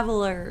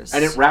 Travelers.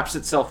 and it wraps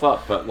itself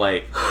up, but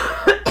like,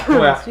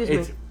 well, Excuse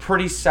it's me.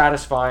 pretty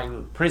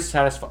satisfying.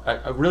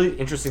 A really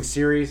interesting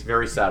series,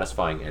 very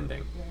satisfying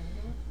ending.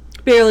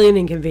 Barely an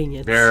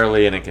inconvenience.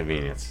 Barely an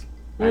inconvenience.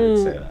 I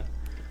didn't say that.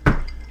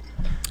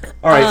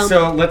 All right,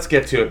 so let's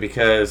get to it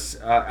because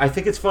I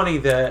think it's funny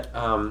that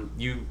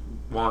you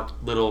want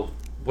little.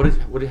 How did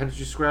you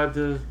describe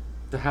the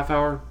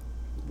half-hour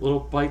little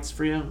bites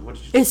for you? What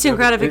did you Instant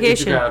describe it? gratification.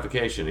 Instant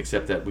gratification,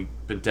 except that we've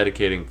been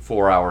dedicating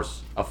 4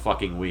 hours a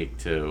fucking week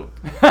to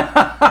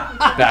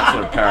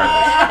Bachelor in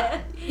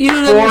Paradise. You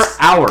don't 4 understand.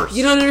 hours.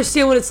 You don't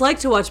understand what it's like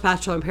to watch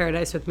Bachelor in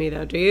Paradise with me,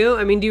 though, do you?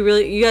 I mean, do you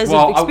really? You guys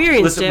have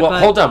experienced it,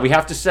 but hold on. We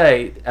have to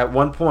say at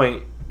one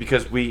point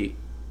because we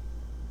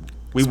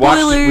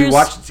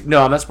watched.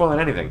 No, I'm not spoiling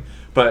anything.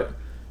 But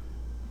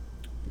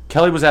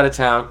Kelly was out of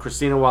town.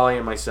 Christina, Wally,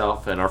 and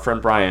myself, and our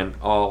friend Brian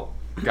all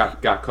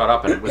got caught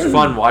up, and it was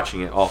fun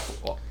watching it all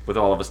with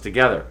all of us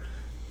together.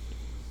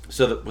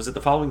 So was it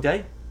the following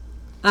day?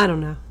 I don't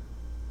know.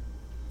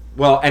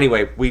 Well,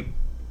 anyway, we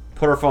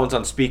put our phones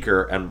on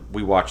speaker and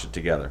we watched it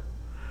together.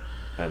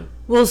 And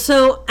Well,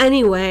 so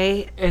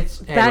anyway, It's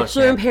hey,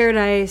 Bachelor look, in man.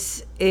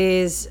 Paradise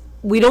is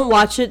we don't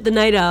watch it the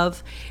night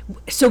of,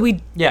 so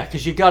we Yeah,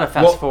 because you gotta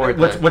fast forward.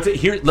 What's it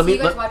here? Let So me. you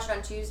guys Let, watch it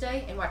on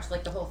Tuesday and watch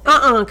like the whole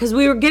thing. because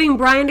we were getting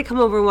Brian to come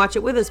over and watch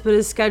it with us, but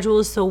his schedule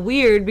is so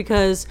weird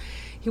because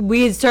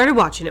we had started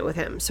watching it with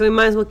him, so we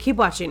might as well keep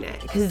watching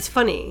it because it's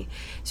funny.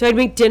 So I'd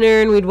make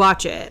dinner and we'd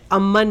watch it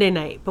on Monday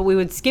night, but we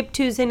would skip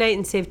Tuesday night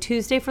and save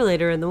Tuesday for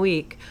later in the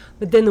week.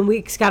 But then the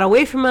weeks got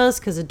away from us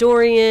because of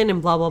Dorian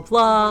and blah blah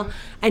blah,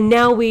 and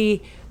now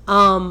we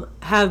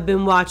have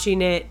been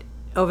watching it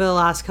over the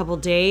last couple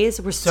days.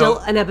 We're still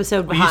an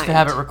episode we behind. used to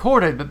have it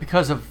recorded, but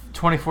because of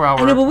 24-hour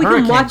I know, but we can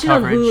hurricane watch it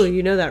on coverage, Hulu.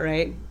 You know that,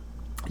 right?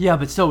 Yeah,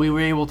 but still, we were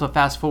able to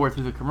fast forward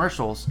through the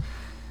commercials,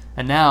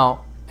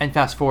 and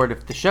fast forward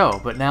the show.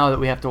 But now that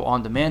we have to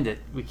on demand it,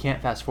 we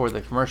can't fast forward the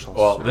commercials.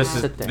 well, So this we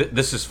is sit there.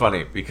 this is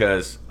funny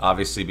because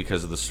obviously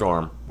because of the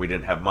storm, we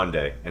didn't have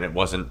Monday and it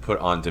wasn't put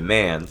on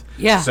demand.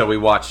 Yeah. So we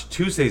watched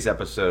Tuesday's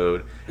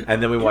episode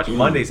and then we watched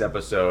Monday's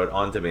episode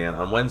on demand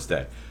on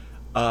Wednesday.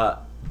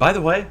 By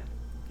the way,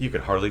 you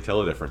could hardly tell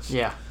the difference.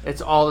 Yeah,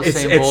 it's all the It's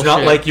same. it's bullshit.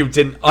 not like you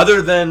didn't.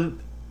 Other than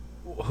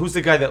who's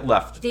the guy that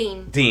left?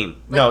 Dean. Dean.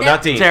 Like No, that-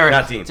 not Dean. Derek.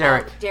 Not Dean.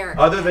 Derek. Derek.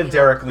 Other than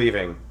Derek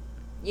leaving,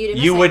 You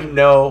didn't you miss wouldn't anything.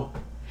 know.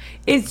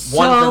 It's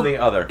One so, from the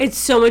other. It's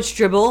so much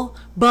dribble,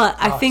 but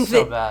I think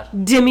so that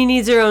bad. Demi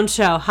needs her own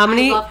show. How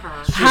many? love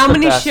her. She's How the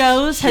many best.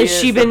 shows She has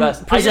is she the been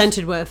best.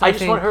 presented with? I just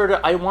think? want her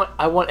to. I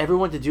want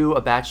everyone to do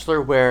a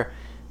Bachelor where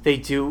they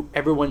do.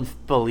 Everyone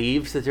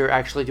believes that they're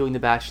actually doing the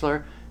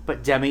Bachelor,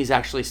 but Demi's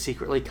actually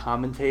secretly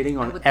commentating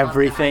on would love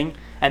everything,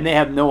 and they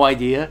have no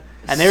idea,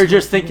 and they're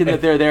just thinking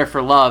that they're there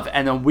for love,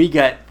 and then we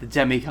get the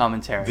Demi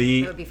commentary.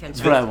 The That would be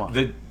fantastic. That's what I want.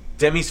 the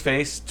Demi's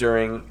face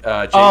during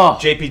Oh.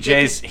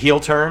 JPJ's heel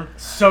turn.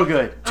 So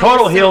good.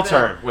 Total so heel good.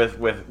 turn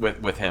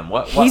with him.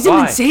 What? He's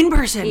why? an insane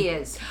person. He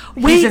is.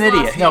 He's an Wait, idiot.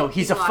 lost No, it. he's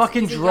He's a lost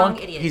fucking it. He's a drunk.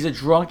 young idiot. He's a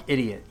drunk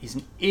idiot. He's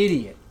an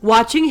idiot.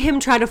 Watching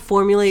him try to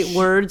formulate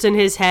words in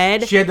his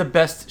head. She had the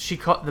best. She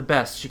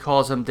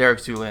calls him Derek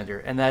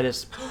Zoolander, and that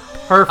is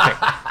perfect.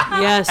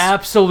 Yes,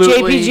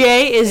 Absolutely.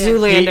 JPJ is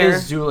Zoolander. He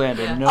is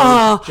Zoolander.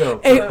 No joke.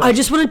 I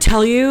just want to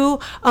tell you.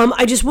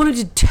 I just wanted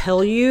to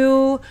tell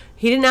you.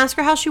 He didn't ask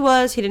her how she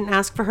was. He didn't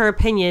ask for her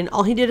opinion.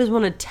 All he did is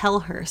want to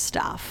tell her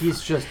stuff.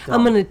 He's just dumb.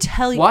 I'm gonna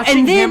tell you. Watching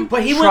and then him-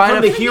 But he Try went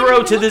from to- the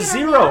hero to the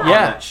zero on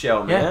Yeah. that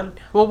show, Yeah. man.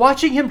 Well,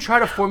 watching him try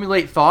to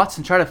formulate thoughts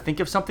and try to think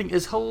of something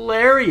is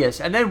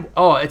hilarious. And then,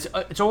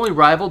 it's only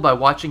rivaled by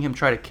watching him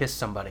try to kiss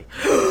somebody.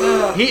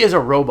 He is a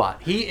robot.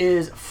 He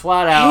is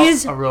flat out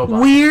his a robot.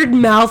 weird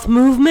mouth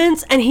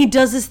movements, and he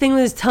does this thing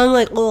with his tongue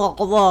like.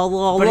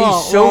 But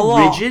he's so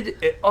rigid.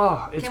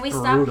 It's Can we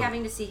brutal. stop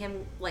having to see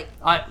him like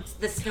I-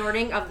 the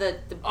snorting of the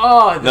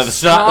No, the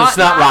snot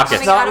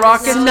rockets. Snot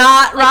rockets.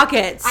 Not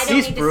rockets. I don't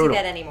He's need brutal. to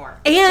see that anymore.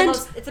 And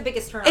it's the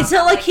biggest turn. It's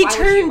not like he why would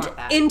you turned want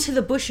that? into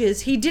the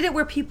bushes. He did it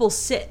where people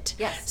sit.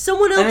 Yes.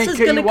 Someone And else then is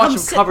you gonna watch come him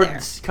sit covered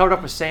there. covered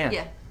up with sand.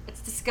 Yeah,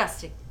 it's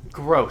disgusting.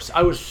 Gross.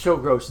 I was so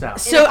grossed out.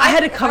 So If I had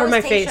to if cover was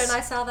my Tayshia face. And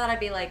I saw that, I'd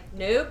be like,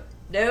 nope,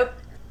 nope.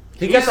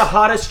 He got the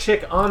hottest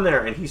chick on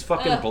there, and he's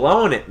fucking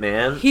blowing it,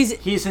 man. He's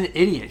He's an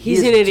idiot.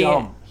 He's He an is idiot.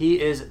 Dumb.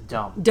 He is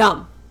dumb.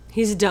 dumb.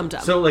 He's a dumb.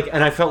 So like,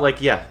 and I felt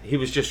like, yeah, he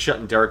was just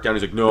shutting Derek down.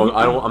 He's like, no,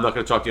 I'm not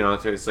going to talk to you.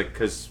 It's like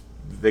because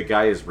the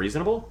guy is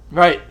reasonable.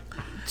 Right.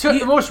 So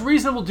the most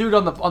reasonable dude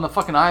on the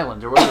fucking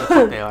island, or wherever the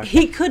fuck they are.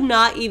 He could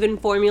not even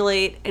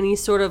formulate any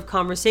sort of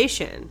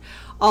conversation.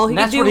 All he And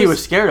that's could do what he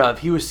was scared of.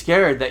 He was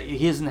scared that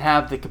he doesn't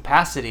have the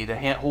capacity to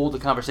hold a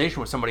conversation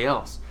with somebody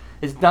else.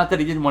 It's not that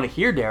he didn't want to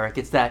hear Derek.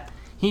 It's that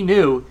he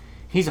knew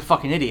he's a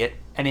fucking idiot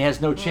and he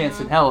has no chance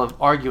in hell of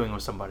arguing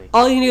with somebody.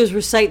 all he knew was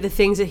recite the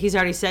things that he's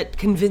already said,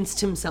 convinced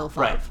himself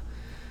Right. of.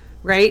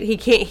 Right? He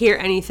can't hear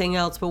anything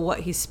else but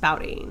what he's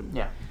spouting.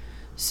 Yeah.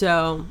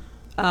 So,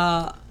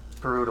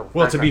 Brutal.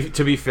 Well, That to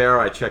guy- be fair,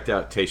 I checked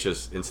out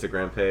Tasha's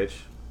Instagram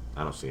page.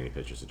 I don't see any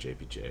pictures of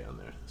JPJ on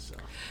there, so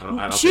I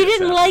don't she think it's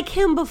didn't that. like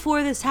him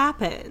before this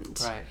happened.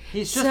 Right.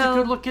 He's just So- a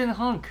good-looking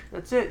hunk.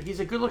 That's it. He's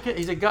a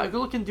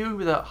good-looking dude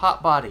with a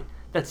hot body.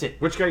 That's it.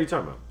 Which guy are you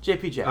talking about?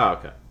 JPJ. Oh,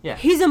 okay. Yeah.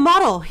 He's a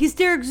model. He's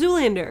Derek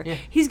Zoolander. Yeah.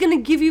 He's gonna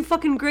give you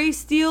fucking gray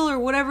steel or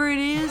whatever it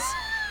is.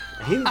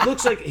 He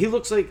looks like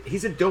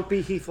he's a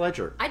dopey Heath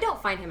Ledger. I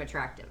don't find him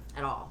attractive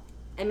at all.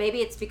 And maybe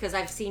it's because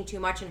I've seen too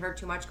much and heard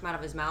too much come out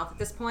of his mouth at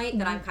this point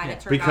that I'm kind of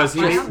turned Because off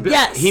he by made, him.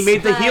 Yes. he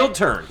made the But- heel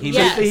turn. He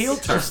Yes. made the heel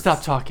turn. Just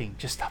stop talking.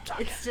 Just stop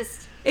talking. It's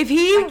just If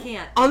he I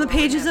can't on the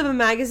ignore pages him. of a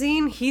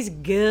magazine, he's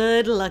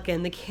good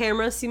looking. The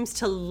camera seems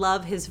to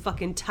love his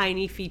fucking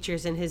tiny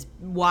features and his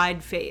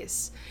wide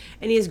face.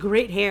 And he has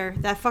great hair.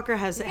 That fucker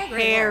has got hair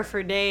great hair.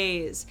 for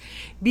days.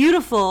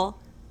 Beautiful,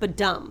 but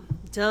dumb.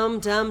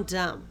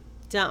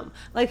 Dumb.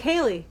 Like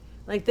Haley.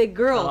 Like the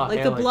girl. Oh,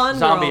 like the Haley. blonde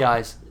Zombie girl.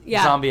 eyes.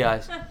 Yeah. Zombie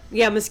eyes.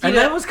 Yeah, mosquito. And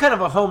that was kind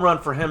of a home run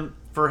for him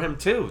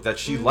too. That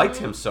she liked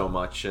him so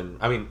much, and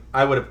I mean,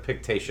 I would have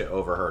picked Tasha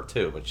over her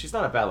too. But she's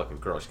not a bad looking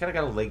girl. She's kind of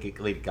got a Lady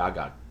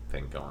Gaga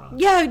thing going on.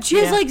 Yeah, she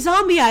has Yeah. like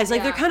zombie eyes. Like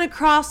Yeah. they're kind of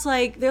cross.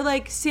 Like they're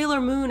like Sailor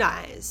Moon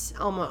eyes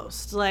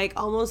almost. Like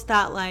almost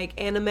that like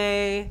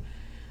anime.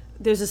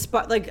 There's a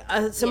spark. Like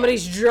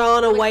somebody's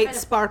drawn a Like, white kind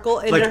of- sparkle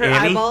into Like her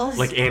Annie, eyeballs.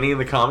 like Annie in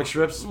the comic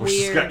strips, where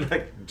she's got Weird.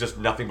 like just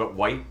nothing but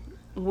white.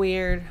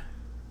 Weird.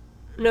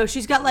 No,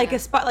 she's got like a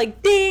spot.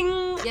 Like ding.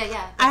 Yeah,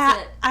 that's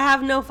it. I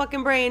have no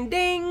fucking brain.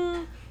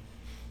 Ding.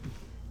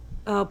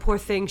 Oh, poor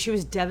thing. She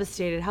was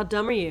devastated. How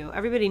dumb are you?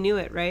 Everybody knew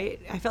it, right?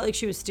 I felt like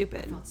she was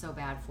stupid. Felt so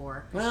bad for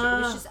her. She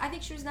was just, I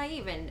think she was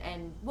naive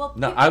and well,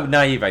 No, people-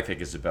 naive, I think,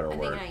 is a better I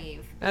think word.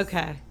 naive.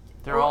 Okay.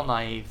 They're all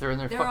naive. They're in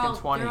their They're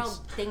fucking all 20s.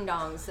 ding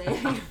dongs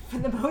for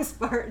the most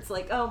part. It's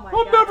like, oh my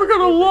god. I'm never that's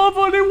gonna stupid. love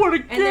anyone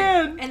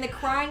again. And the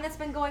crying that's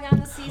been going on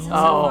this season so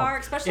Oh, far,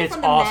 especially it's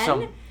from the awesome.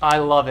 men. I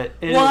love it.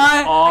 It is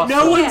Why? awesome.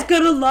 No one's Yeah.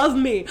 gonna love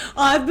me.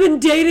 I've been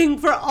dating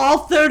for all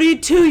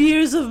 32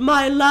 years of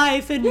my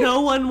life and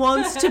no one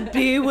wants to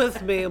be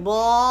with me.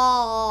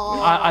 Blah.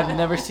 I've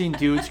never seen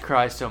dudes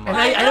cry so much. And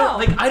I I don't know.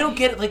 like. I don't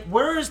get it. Like,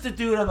 where is the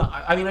dude on the?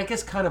 I mean, I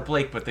guess kind of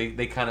Blake, but they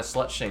kind of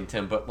slut shamed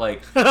him. But like,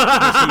 he is a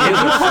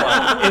slut.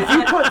 If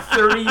you put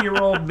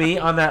 30-year-old me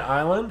on that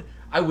island,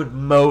 I would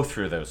mow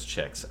through those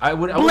chicks. I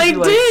would. Blake be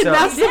like, did, so-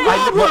 that's the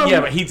well, problem.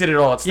 yeah, but he did it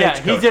all at Yeah,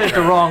 Stagecoach. he did it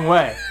the wrong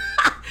way.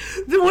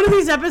 One of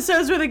these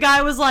episodes where the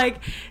guy was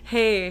like,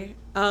 hey, you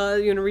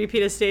want to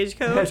repeat a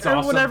stagecoach? That's or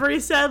awesome. whatever he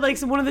said. Like,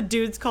 so one of the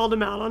dudes called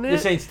him out on it.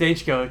 This ain't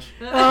Stagecoach.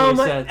 Oh He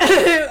my,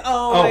 said.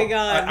 oh my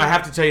god. I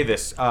have to tell you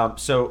this.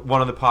 So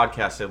one of the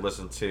podcasts I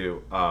listened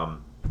to,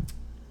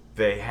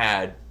 they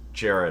had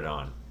Jared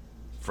on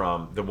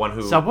from the one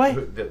who Subway?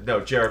 no,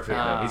 Jared.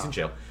 No, Oh. he's in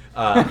jail.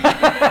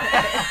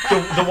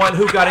 The one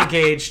who got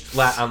engaged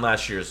on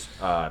last year's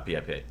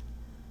BIP.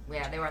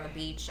 Yeah, they were on the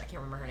beach. I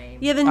can't remember her name.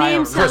 Yeah, the I name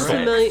don't sounds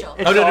remember. familiar. Crystal.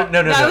 It's Oh no, all- no,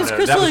 no, no, That no, was no.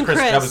 Crystal and That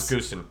Chris. was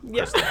Goose and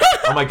Kristen.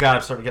 Oh my god,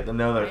 I'm starting to get to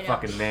know their I know.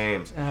 fucking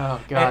names. Oh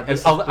god. And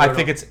this is I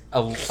think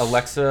brutal. it's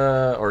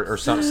Alexa or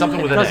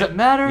something with an Does A. it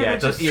matter? Yeah, it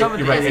It's does, just you're, some of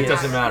you're the right. It idiots.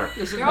 doesn't matter.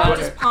 Doesn't They're all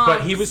matter. just pawns.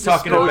 But he was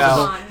talking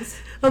about. Pawns.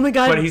 Oh my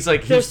god. But he's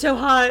like they're so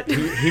hot.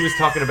 He was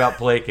talking about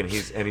Blake, and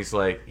he's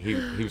like he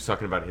was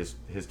talking about his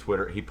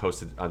Twitter. He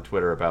posted on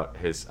Twitter about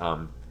his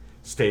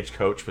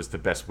Stagecoach was the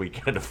best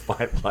weekend of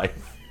my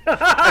life,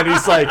 and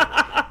he's like,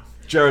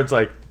 Jared's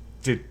like,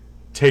 dude,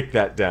 take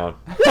that down.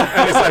 And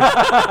he's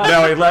like,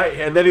 no,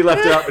 and then he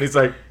left it up, and he's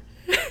like,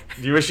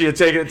 do you wish he had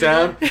taken it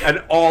down?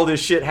 And all this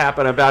shit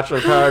happened on Bachelor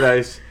in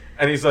Paradise,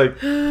 and he's like,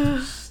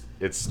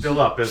 it's still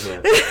up, isn't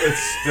it?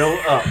 It's still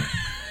up.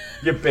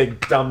 You big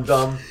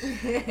dum-dum.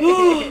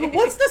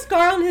 What's the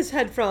scar on his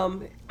head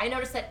from? I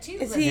noticed that too.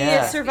 Is like, he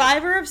Yeah. a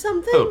survivor of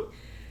something? Who?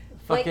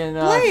 Fucking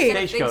Blake.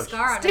 Big Stagecoach.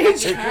 scar on the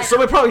Stage- head.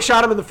 Somebody probably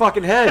shot him in the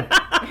fucking head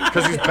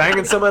because he's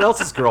banging someone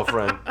else's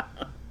girlfriend.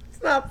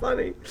 It's not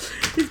funny.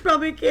 He's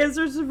probably a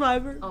cancer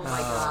survivor. Oh my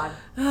god.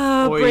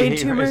 Oh, Or brain he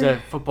tumor. is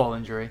a football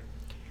injury.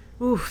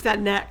 Oof,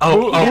 that neck.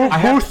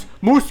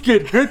 Moose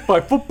get hit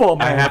by football,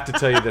 I man. have to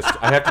tell you this.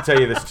 I have to tell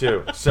you this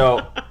too.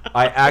 So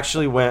I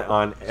actually went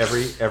on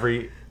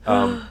every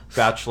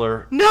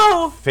Bachelor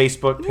No.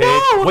 Facebook page.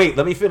 No! Wait,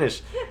 let me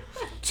finish.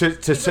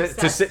 To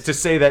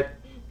say that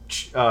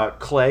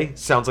Clay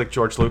sounds like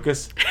George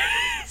Lucas.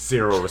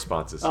 0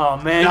 responses. Oh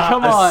man, Not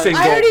come a on.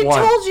 single- I already one.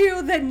 told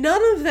you that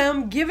none of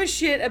them give a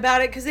shit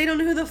about it because they don't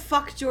know who the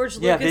fuck George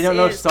Yeah, Lucas they don't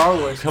know is. Star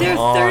Wars. Come They're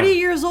on. 30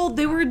 years old.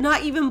 They were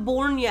not even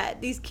born yet.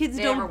 These kids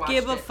They never don't watched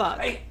give a it. fuck.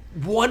 Hey,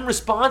 one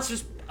response.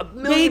 There's a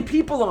million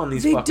people on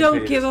these. They fucking don't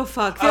pages. give a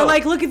fuck. They're Oh.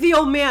 like, look at the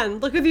old man.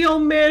 Look at the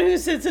old man who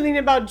said something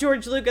about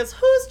George Lucas.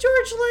 Who's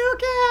George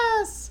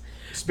Lucas?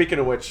 Speaking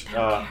of which,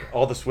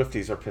 all the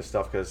Swifties are pissed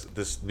off because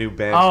this new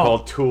band Oh.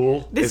 called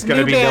Tool This is going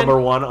to new be band-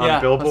 #1 on Yeah,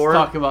 Billboard.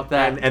 let's talk about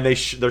that. And they're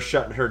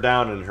shutting her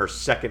down in her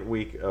second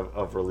week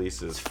of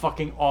releases. It's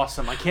fucking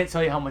awesome. I can't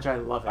tell you how much I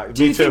love it.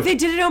 Do you think they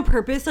did it on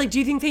purpose? Like, do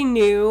you think they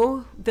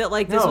knew that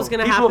like this was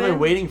gonna people happen? have been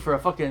waiting for a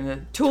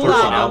fucking Tool 13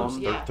 album. albums.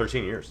 Yeah.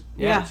 13 years.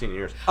 Yeah. 13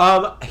 years.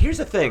 Here's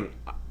the thing.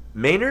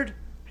 Maynard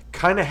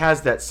kind of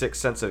has that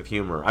sixth sense of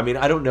humor. I mean,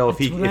 I don't know if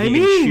he what I can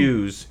mean.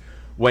 choose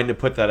when to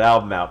put that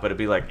album out, but it'd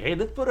be like, hey,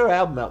 let's put our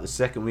album out the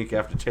second week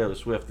after Taylor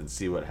Swift and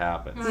see what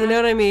happens. You know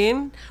what I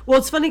mean? Well,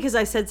 it's funny because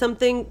I said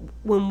something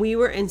when we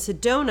were in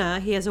Sedona.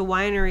 He has a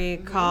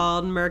winery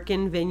called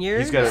Merkin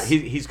Vineyards.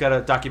 He's got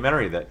a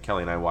documentary that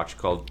Kelly and I watched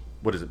called,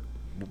 what is it,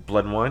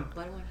 Blood and Wine?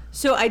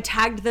 So I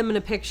tagged them in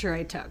a picture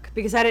I took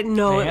because I didn't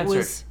know They it answered.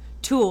 was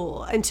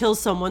Tool until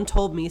someone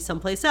told me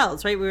someplace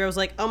else, right? I was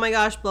like, oh my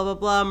gosh, blah, blah,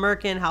 blah,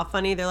 Merkin, how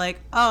funny. They're like,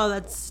 oh,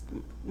 that's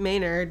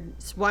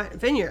Maynard's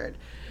Vineyard.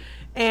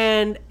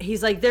 And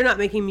he's like, they're not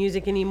making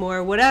music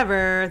anymore,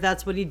 whatever.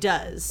 That's what he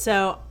does.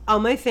 So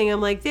on my thing,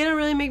 I'm like, they don't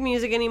really make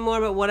music anymore,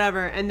 but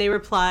whatever. And they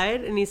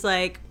replied, and he's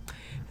like,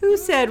 who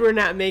said we're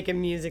not making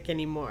music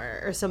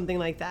anymore? Or something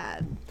like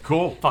that.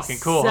 Cool. fucking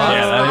cool. So- huh?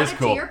 Yeah, that is Responded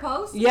cool. to your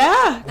post?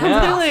 Yeah,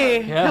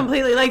 completely. Yeah.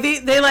 Completely. Like,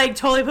 they like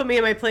totally put me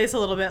in my place a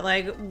little bit.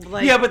 Like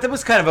Yeah, but that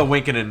was kind of a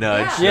wink and a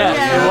nudge. Yeah,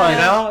 Yeah. it was. You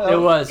know?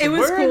 It was. It was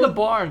We're in cool. the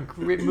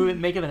barn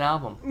making an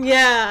album.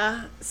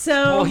 yeah. So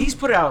Well, he's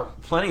put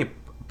out plenty of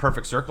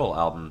Perfect Circle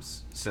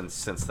albums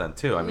since then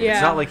too. I mean, Yeah.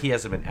 it's not like he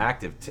hasn't been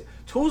active.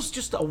 Tool's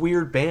just a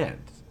weird band.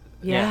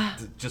 Yeah.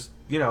 Just,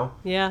 you know.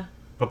 Yeah.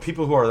 But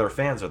people who are their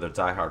fans are their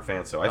diehard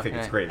fans, so I think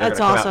it's Okay. great. They're That's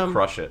gonna come out awesome. and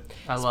crush it.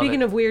 I love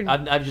Speaking it. of weird-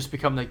 I've just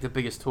become like the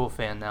biggest Tool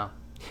fan now.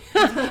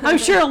 I'm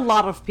sure a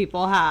lot of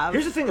people have.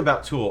 Here's the thing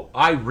about Tool.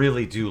 I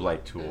really do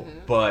like Tool,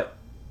 but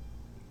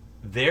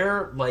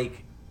they're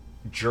like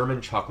German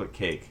chocolate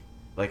cake.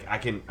 Like I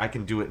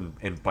can do it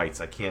in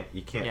bites.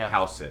 You can't Yeah.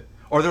 house it.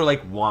 Or they're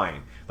like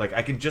wine. Like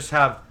I can just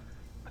have.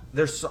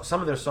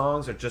 Some of their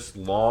songs are just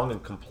long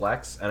and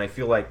complex, and I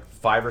feel like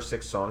 5 or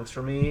 6 songs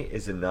for me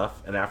is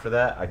enough. And after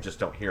that, I just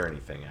don't hear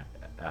anything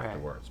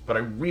afterwards. But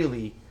I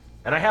really,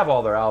 and I have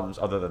all their albums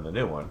other than the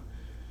new one.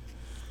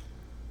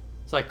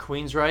 It's like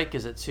Queensryche.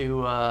 Is it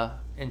too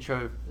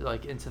intro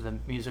like into the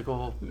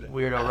musical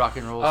weirdo rock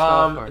and roll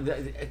stuff? Or?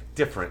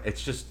 Different.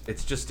 It's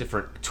just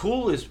different.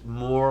 Tool is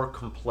more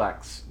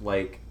complex.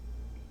 Like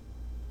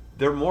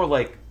they're more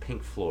like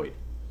Pink Floyd.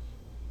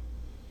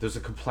 There's a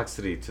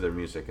complexity to their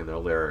music and their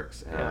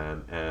lyrics,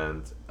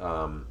 and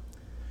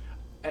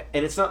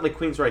it's not like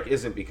Queensryche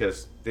isn't,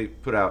 because they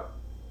put out,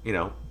 you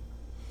know.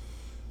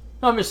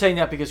 No, I'm just saying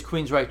that because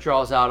Queensryche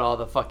draws out all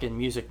the fucking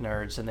music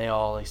nerds, and they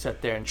all like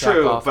sit there and jack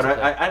off. But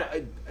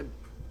to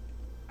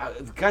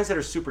the- the guys that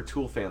are super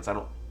Tool fans, I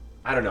don't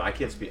know. I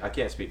can't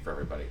speak for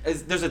everybody.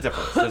 There's a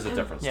difference. There's a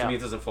difference. Yeah. To me,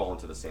 it doesn't fall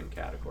into the same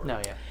category.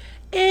 No, yeah.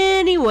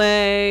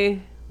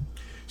 Anyway.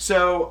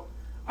 So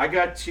I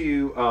got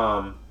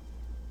to.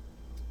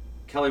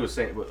 Kelly was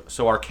saying.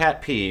 So our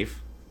cat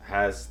Peeve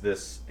has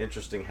this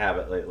interesting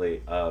habit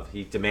lately of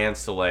he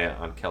demands to lay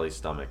on Kelly's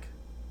stomach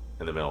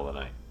in the middle of the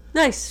night.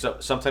 Nice. So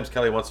sometimes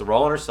Kelly wants to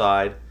roll on her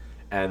side,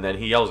 and then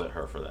he yells at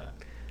her for that.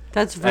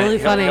 That's really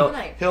And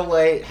funny. He'll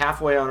lay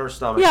halfway on her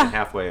stomach Yeah. and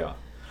halfway off.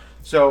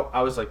 So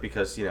I was like,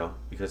 because he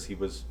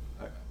was,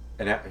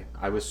 and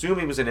I would assume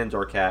he was an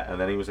indoor cat,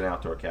 and then he was an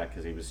outdoor cat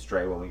because he was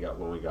stray when we got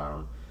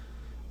him.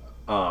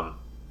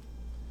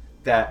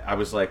 That I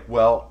was like,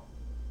 well,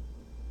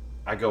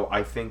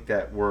 I think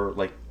that we're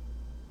like,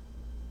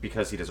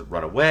 because he doesn't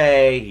run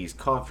away, he's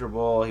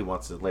comfortable, he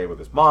wants to lay with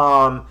his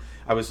mom.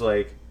 I was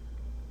like,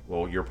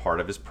 well, you're part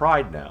of his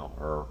pride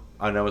now,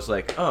 and I was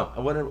like, I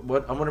wonder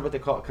what they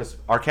call it, because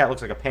our cat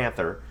looks like a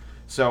panther.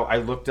 So I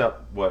looked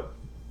up what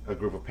a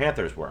group of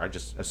panthers were. I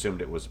just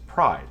assumed it was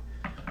pride.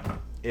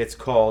 It's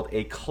called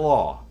a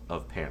claw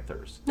of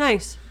panthers,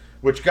 Nice.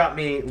 which got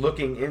me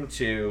looking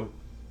into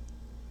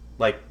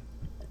like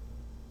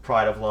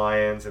pride of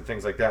lions and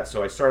things like that.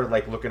 So I started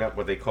like looking up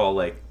what they call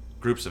like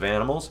groups of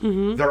animals.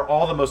 Mm-hmm. They're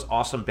all the most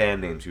awesome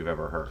band names you've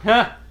ever heard.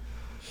 Huh.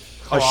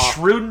 A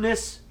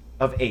shrewdness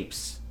of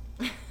apes,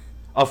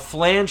 a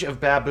flange of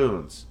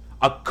baboons,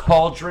 a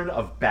cauldron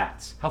of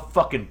bats. How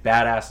fucking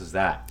badass is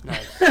that?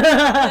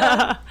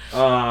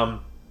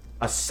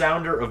 A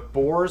sounder of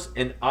boars,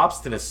 an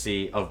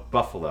obstinacy of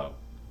buffalo,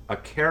 a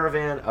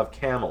caravan of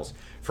camels.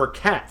 For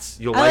cats,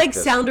 you'll I like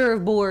this. Sounder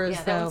of Boars,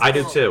 Yeah, that though. was- I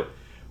do too.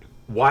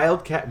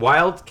 Wild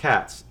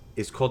cats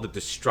is called the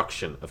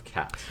destruction of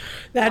cats.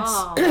 That's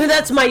Oh.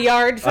 that's my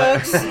yard,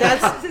 folks.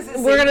 That's Does it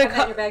say we're gonna that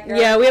in your backyard?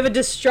 yeah. We have a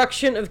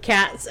destruction of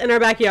cats in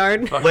our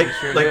backyard. Fucking Like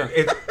sure like do.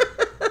 it's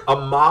a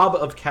mob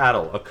of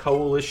cattle, a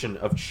coalition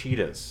of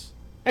cheetahs.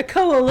 A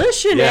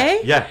coalition, eh?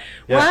 Yeah.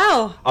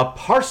 Wow. A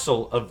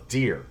parcel of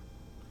deer.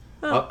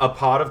 A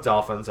pod of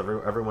dolphins.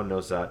 Everyone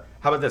knows that.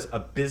 How about this? A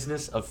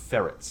business of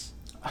ferrets.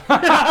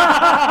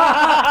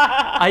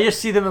 I just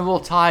see them in little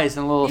ties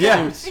and little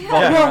Yeah. suits. Yeah.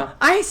 walking Well, around.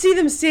 I see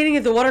them standing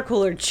at the water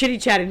cooler, chitty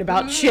chatting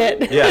about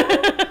shit. Yeah.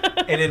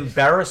 An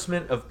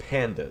embarrassment of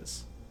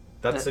pandas.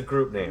 That's a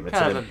group name. It's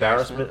Kind an of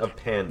embarrassment of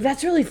pandas.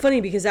 That's really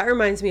funny because that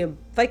reminds me of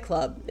Fight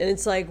Club, and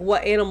it's like,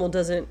 what animal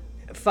doesn't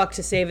fuck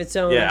to save its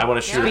own Yeah, I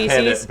want to shoot a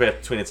panda species?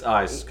 between its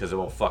eyes because it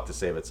won't fuck to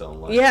save its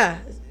own life. Yeah,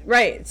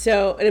 right.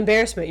 So an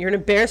embarrassment. You're an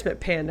embarrassment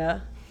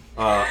panda.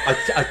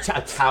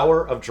 A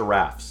tower of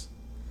giraffes.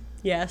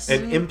 Yes.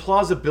 An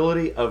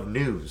implausibility of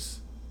news.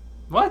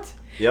 What?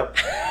 Yep.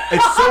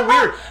 It's so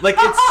weird. Like,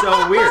 it's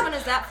so Which one weird.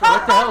 is that for?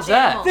 What the hell's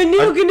that? the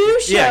new GNU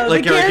show. Yeah,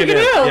 like the Gary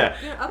Gary Gnu. GNU.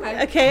 Yeah.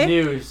 Okay. Okay.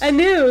 News. A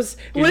news.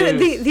 What,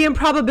 News. the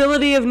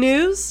improbability of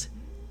news?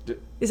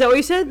 Is that what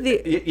you said?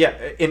 Yeah,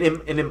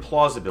 an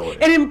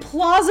implausibility. An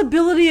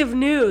implausibility of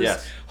news.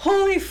 Yes.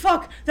 Holy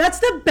fuck, that's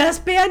the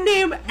best band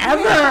name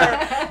ever.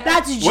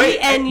 That's Wait,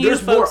 GNU,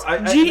 there's more.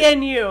 folks.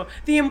 GNU.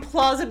 The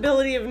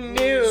implausibility of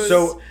news.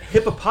 So,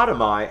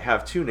 hippopotami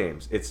have two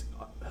names. It's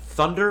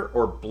thunder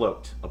or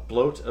bloat. A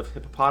bloat of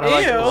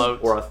hippopotami Ew. Bloat.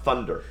 or a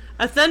thunder.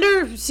 a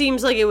thunder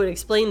seems like it would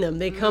explain them.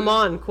 They come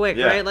on quick,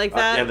 Yeah. right? Like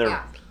that? And they're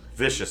Yeah.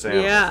 vicious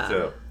animals, Yeah.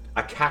 too.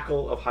 A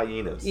cackle of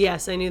hyenas.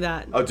 Yes, I knew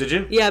that. Oh, did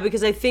you? Yeah,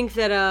 because I think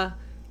that,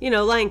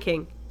 Lion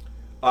King.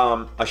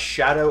 A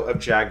shadow of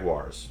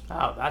jaguars.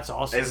 Oh, that's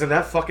awesome. Isn't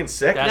that fucking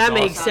sick? That's That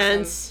makes awesome.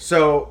 sense.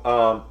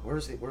 So, where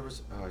is it?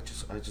 Oh,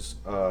 I just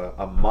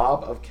a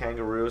mob of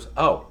kangaroos.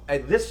 Oh,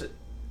 and this,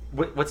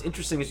 what's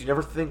interesting is you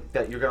never think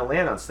that you're going to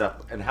land on stuff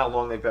and how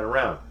long they've been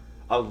around.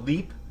 A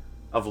leap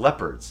of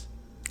leopards.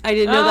 I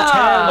didn't know that.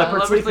 Ah,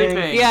 Leopard leopard sleeping.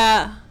 sleeping.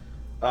 Yeah.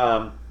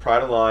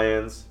 Pride of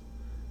lions.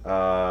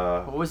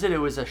 What was it? It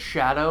was a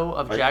shadow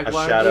of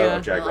jaguar. A shadow Yeah.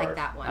 of jaguar. I like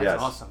that one. Yes.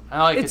 That's awesome.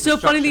 I like It's the so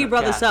funny that destruction you of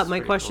brought this cats. up. It's My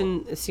pretty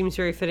question seems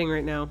very fitting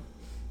right now.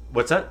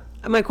 What's that?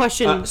 My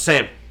question.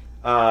 Same.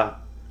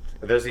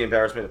 There's the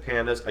embarrassment of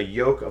pandas, a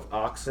yoke of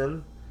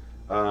oxen,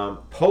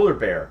 polar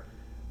bear,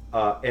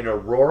 an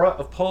aurora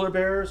of polar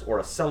bears, or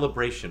a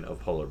celebration of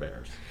polar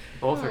bears.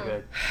 cool. Both are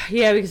good.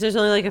 Yeah, because there's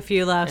only like a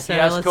few left, If so you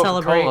ask let's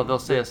Coca-Cola, celebrate. they'll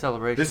say a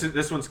celebration.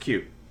 This one's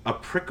cute. A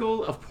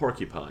prickle of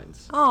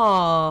porcupines.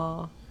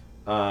 Aww.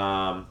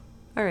 Um,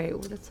 All right,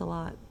 well, that's a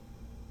lot.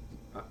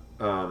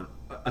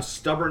 a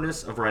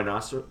stubbornness of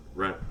rhinoceros.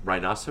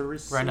 Rhinoceri,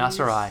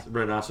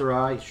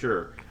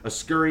 sure. A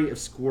scurry of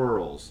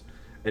squirrels,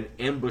 an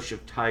ambush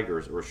of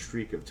tigers, or a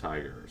shriek of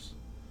tigers.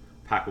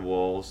 Pack of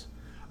wolves.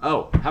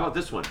 Oh, how about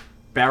this one?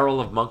 Barrel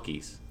of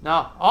monkeys.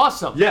 No,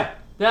 awesome. Yeah.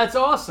 That's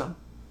awesome.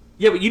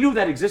 Yeah, but you knew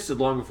that existed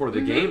long before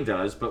the game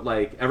does, but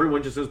like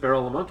everyone just knows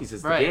Barrel of Monkeys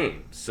is the Right.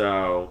 game.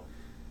 So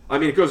I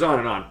mean it goes on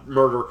and on.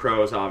 Murder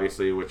crows,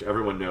 obviously, which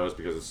everyone knows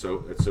because it's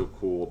so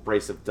cool.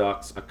 Brace of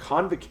ducks, a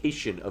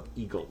convocation of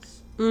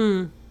eagles.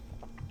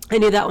 I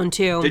knew that one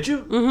too. Did you?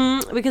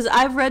 Mm-hmm. Because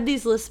I've read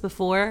these lists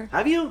before.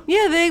 Have you?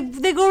 Yeah,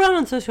 they go around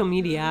on social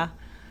media.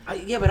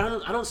 Yeah, but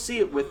I don't see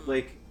it with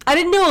like I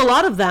didn't know a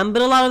lot of them,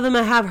 but a lot of them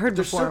I have heard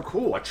they're before. so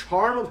cool. A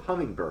charm of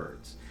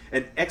hummingbirds,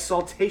 an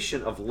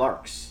exaltation of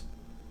larks.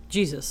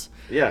 Jesus.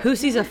 Yeah. Who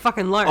sees a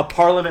fucking lark? A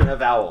parliament of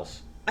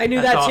owls. I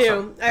knew That's that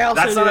awesome. too. I also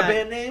That's knew not that. a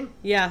band name?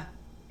 Yeah.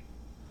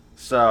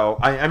 So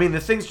I mean the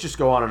things just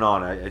go on and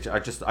on. I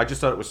just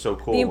thought it was so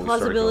cool. The when we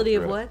started implausibility going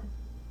of through what? it.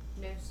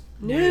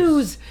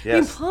 News.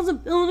 Yes. The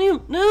implausibility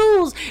of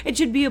news. It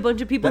should be a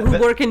bunch of people who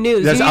work in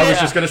news. Yes, You I need was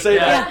a- just gonna say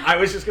Yeah. that. I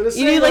was just gonna say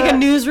You need like a that.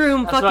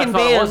 newsroom That's what I fucking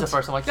thought it was band. at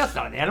first. I'm like, that's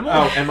not an animal.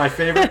 Oh, and my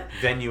favorite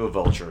venue of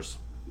vultures.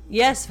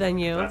 Yes,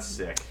 venue. That's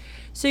sick.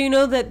 So you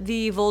know that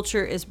the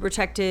vulture is a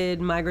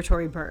protected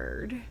migratory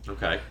bird.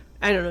 Okay.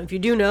 I don't know if you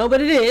do know,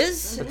 but it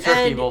is. The turkey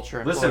And vulture.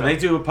 in Listen, Florida. they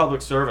do a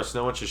public service.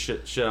 No one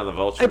should shit on the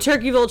vulture. a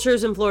turkey vulture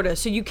is in Florida,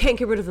 so you can't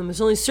get rid of them.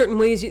 There's only certain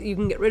ways you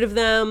can get rid of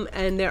them,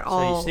 and they're So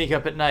all. you sneak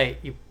up at night,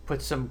 you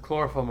put some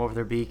chloroform over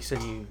their beaks,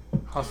 and you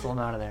hustle them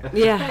out of there.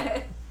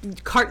 Yeah,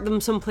 cart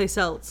them someplace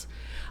else.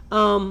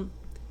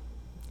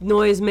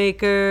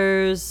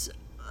 Noisemakers.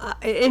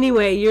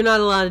 Anyway, you're not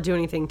allowed to do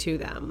anything to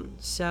them.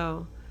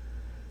 So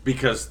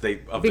because the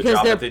Because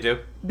job they're- that they do.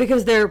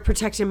 because they're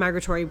protecting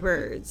migratory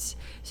birds.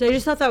 So I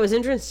just thought that was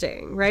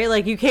interesting, right?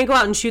 Like you can't go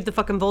out and shoot the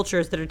fucking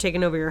vultures that are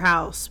taking over your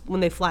house when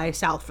they fly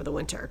south for the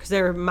winter because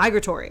they're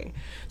migratory.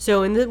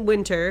 So in the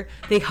winter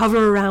they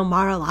hover around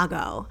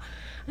Mar-a-Lago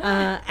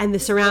and the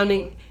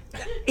surrounding.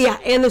 Yeah,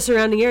 and the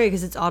surrounding area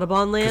because it's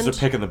Audubon Because land. they're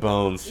picking the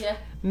bones. Yeah.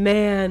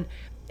 Man,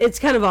 it's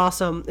kind of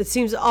awesome. It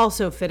seems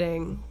also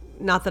fitting.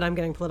 Not that I'm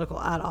getting political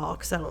at all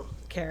because I don't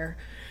care.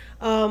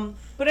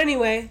 But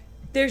anyway,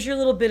 there's your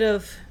little bit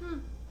of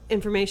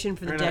information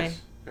for the Very day.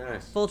 nice. Very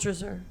nice.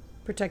 Vultures are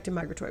protected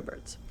migratory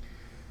birds.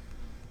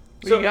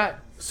 What you got?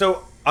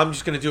 So I'm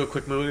just gonna do a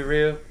quick movie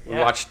review. We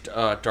Yeah. watched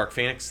Dark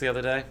Phoenix the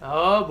other day.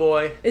 Oh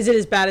boy. Is it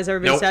as bad as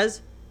everybody Nope.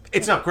 says?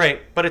 It's not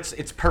great, but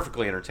it's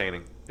perfectly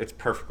entertaining. It's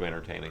perfectly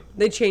entertaining.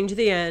 They changed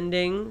the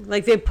ending.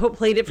 Like they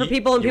played it for You-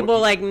 people, and you- people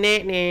were like, nah,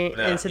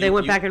 nah. And so they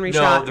went back and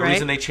reshot, No, the right?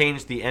 reason they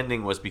changed the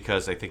ending was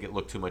because I think it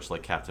looked too much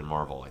like Captain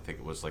Marvel. I think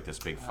it was like this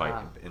big fight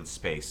in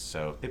space,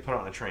 so they put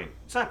it on a train.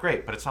 It's not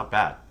great, but it's not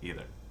bad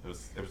either. It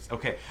was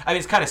okay. I mean,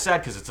 it's kind of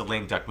sad because it's a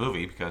lame duck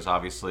movie because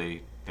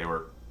obviously they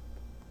were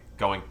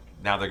going.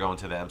 Now they're going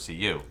to the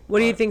MCU. What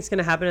do you but think's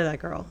gonna happen to that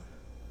girl?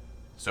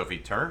 Sophie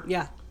Turner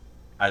Yeah,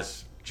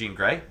 as Jean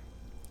Grey.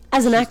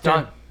 as an She's actor.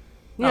 done.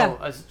 Yeah,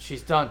 Oh,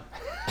 she's done.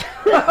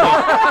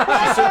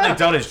 She's certainly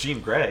done as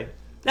Jean Grey.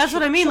 that's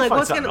what I mean. She'll Like, find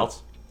what's something gonna?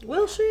 else.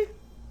 Will she?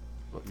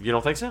 You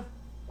don't think so?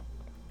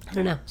 I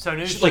don't know. So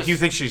news. Like you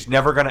think she's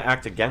never going to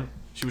act again?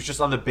 She was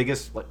just on the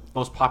biggest,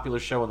 most popular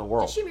show in the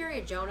world. Did she marry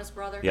a Jonas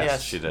brother? Yes,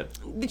 Yes. she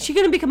did. She's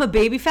gonna become a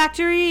baby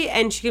factory,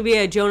 and she's gonna be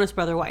a Jonas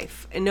Brother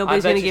wife, and I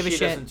nobody's bet gonna you give a she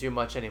shit. doesn't do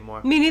much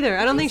anymore. Me neither.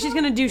 I don't think she's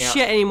gonna do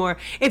shit anymore.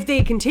 If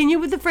they continue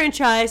with the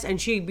franchise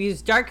and she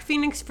used Dark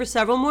Phoenix for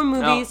several more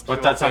movies, But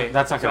She that's won't not be.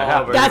 that's not It's going to all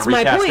happen. over. They're that's gonna my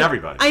recast point.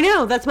 Everybody. I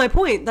know that's my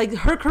point. Like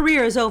her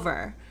career is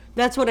over.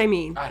 That's what I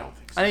mean. I don't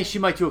think so. I think she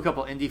might do a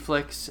couple indie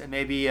flicks and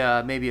maybe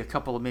a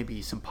couple of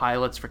maybe some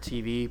pilots for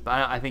TV. But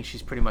I think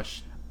she's pretty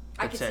much.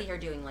 I could That's see it. her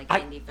doing like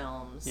indie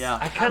films. Yeah.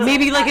 I kind of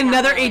Maybe like Not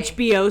another really.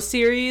 HBO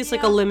series,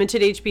 like a Yeah.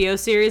 limited HBO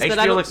series. But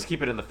I HBO don't. likes to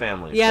keep it in the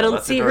family. Yeah, I so don't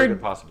that's see a very her.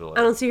 good possibility.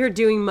 I don't see her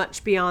doing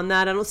much beyond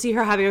that. I don't see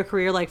her having a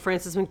career like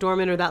Frances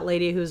McDormand or that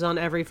lady who's on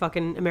every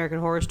fucking American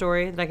Horror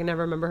Story that I can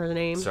never remember her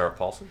name. Sarah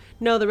Paulson.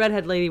 No, the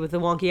redhead lady with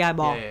the wonky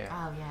eyeball. Yeah.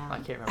 Oh yeah. I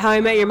can't remember. How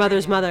I Met Your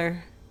Mother's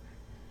mother.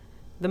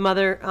 The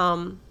mother.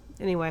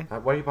 Anyway,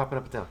 Why are you popping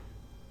up and down?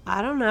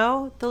 I don't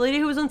know. The lady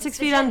who was on 6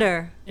 Feet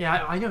Under.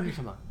 Yeah, I know who you're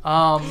talking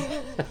about.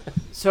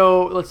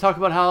 So let's talk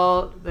about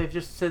how they've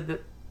just said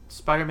that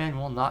Spider-Man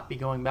will not be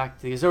going back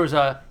to because there was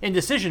a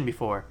indecision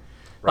before,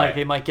 Right. like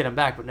they might get him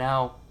back, but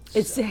now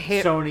It's the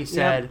hair. Sony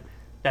said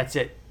that's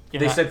it. You're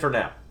They not- said for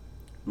now.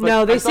 but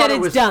No, they I thought said it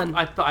it's was- done.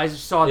 I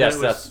just saw Yes,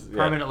 that it was that's- yeah.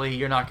 permanently.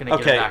 You're not going to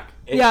get Okay. it back.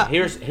 Yeah.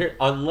 Here,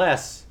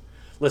 unless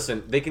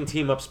Listen, they can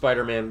team up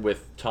Spider-Man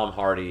with Tom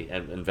Hardy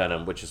and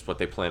Venom, which is what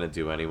they plan to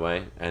do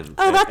anyway. And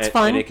that's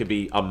fun. And it could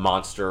be a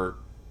monster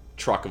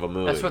truck of a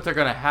movie. That's what they're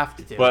gonna have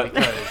to do. But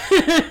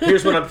because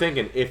here's what I'm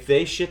thinking: if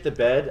they shit the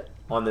bed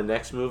on the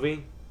next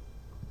movie,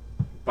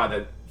 by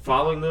the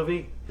following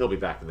movie, he'll be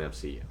back in the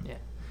MCU. yeah,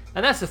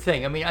 and that's the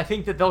thing. I mean, I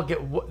think that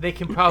they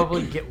can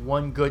probably get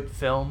one good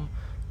film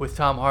with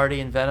Tom Hardy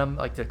and Venom,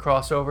 like the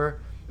crossover.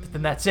 But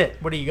then that's it.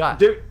 What do you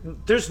got?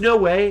 There's no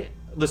way.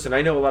 Listen,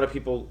 I know a lot of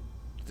people.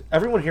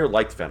 Everyone here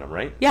liked Venom,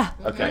 right? Yeah.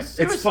 Okay,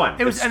 it's fun.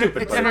 It was it's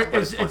stupid.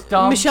 It's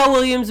dumb. Michelle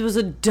Williams was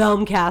a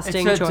dumb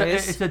casting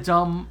choice. It's a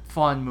dumb,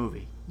 fun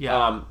movie.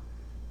 Yeah.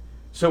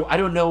 So I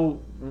don't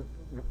know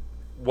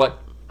what.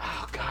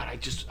 Oh God,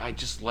 I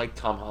just like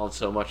Tom Holland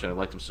so much, and I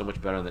liked him so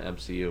much better in the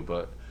MCU.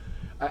 But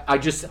I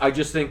just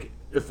think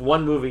if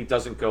one movie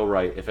doesn't go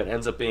right, if it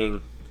ends up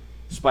being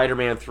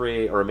Spider-Man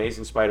 3 or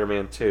Amazing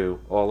Spider-Man 2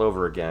 all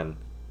over again,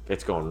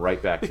 it's going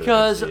right back to the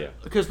MCU.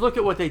 Because look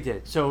at what they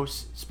did. So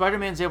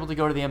Spider-Man's able to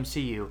go to the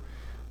MCU.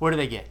 What do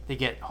they get? They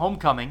get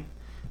Homecoming,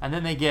 and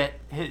then they get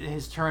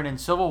his turn in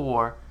Civil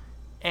War,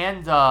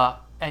 and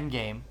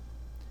Endgame,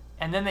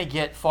 and then they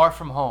get Far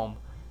From Home.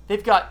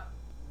 They've got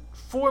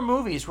 4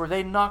 movies where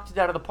they knocked it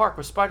out of the park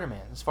with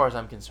Spider-Man, as far as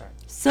I'm concerned.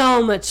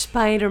 So much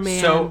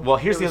Spider-Man. So well,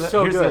 here's It the was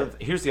other so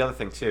here's the other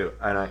thing too,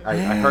 and I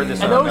heard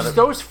this. And on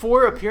those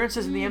 4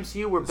 appearances in the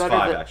MCU were better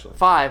 5, than actually.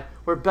 5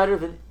 were better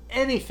than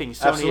anything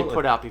Sony Absolutely. had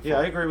put out before. Yeah,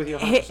 I agree with you.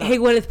 100%. Hey,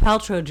 Gwyneth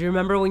Paltrow, do you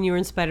remember when you were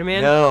in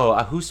Spider-Man? No,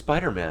 who's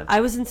Spider-Man?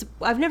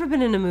 I've never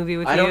been in a movie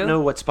with you. I don't know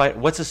what's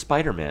a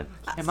Spider-Man.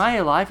 Am I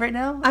alive right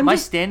now? I'm Am I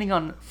just- standing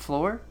on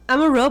floor?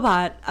 I'm a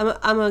robot.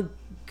 I'm a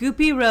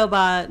goopy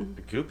robot.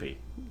 Goopy.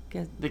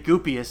 The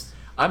goopiest.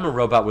 I'm a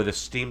robot with a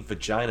steamed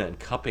vagina and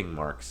cupping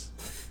marks.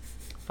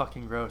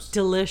 Fucking gross.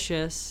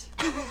 Delicious.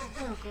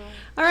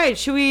 All right,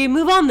 should we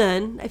move on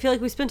then? I feel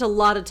like we spent a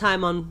lot of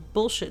time on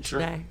bullshit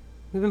today.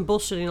 We've been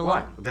bullshitting a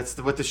lot. That's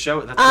what the show.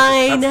 That's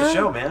I know. the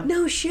show, man.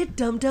 No shit,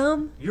 dum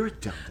dum. You're a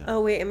dumb.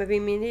 Oh wait, am I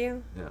being mean to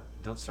you? Yeah,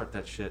 don't start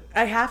that shit.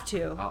 I have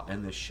to. I'll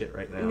end this shit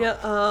right now. No.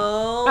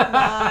 Oh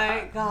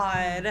my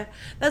god.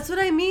 That's what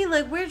I mean.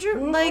 Like, where'd your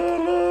like?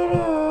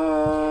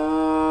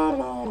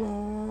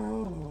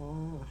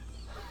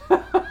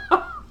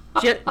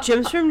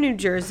 Jim's from New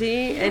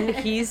Jersey, and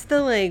he's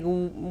the like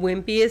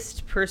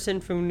wimpiest person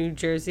from New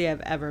Jersey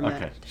I've ever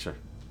met. Okay, sure.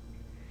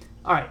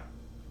 All right.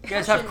 You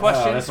guys have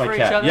questions for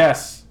each other?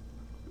 Yes.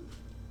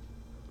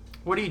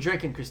 What are you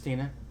drinking,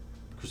 Christina?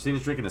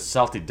 Christina's drinking a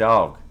salty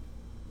dog.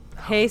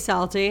 Hey,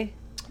 Salty.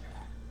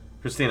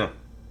 Christina,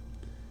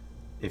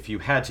 if you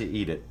had to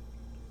eat it,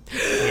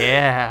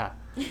 Yeah.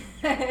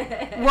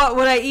 What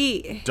would I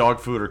eat? dog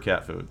food or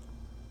cat food?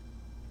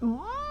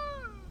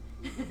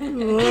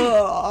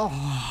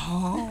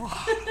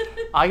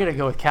 I gotta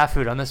go with cat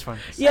food on this one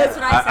That's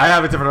what I said. I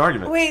have a different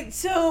argument. Wait,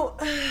 so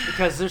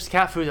because there's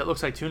cat food that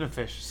looks like tuna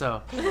fish.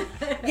 So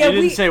yeah, you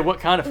didn't say what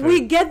kind of food.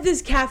 we get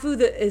this cat food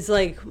that is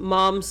like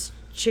mom's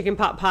chicken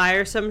pot pie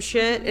or some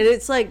shit, and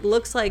it's like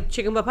looks like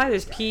chicken pot pie.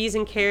 There's peas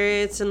and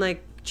carrots and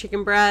like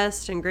chicken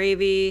breast and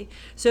gravy.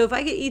 So if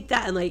I could eat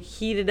that and like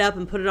heat it up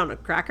and put it on a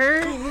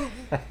cracker,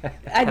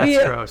 I'd be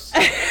That's gross.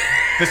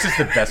 This is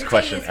the best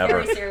question is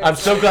ever. very serious. I'm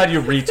so glad you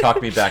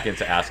re-talked me back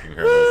into asking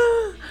her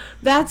this.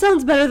 That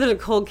sounds better than a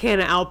cold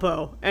can of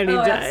Alpo any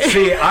Oh, day.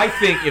 See, I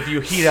think if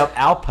you heat up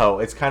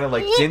Alpo, it's kind of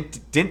like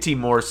Dinty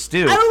Moore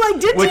stew. I don't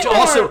like Dinty Which Moore.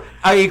 also,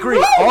 I agree,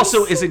 Gross.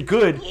 also isn't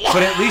good,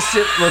 but at least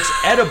it looks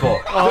edible.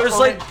 There's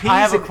like peas I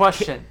have a and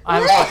question.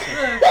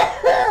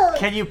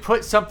 Can you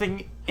put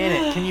something in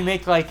it? Can you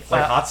make like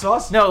hot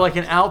sauce? No, like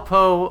an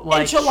Alpo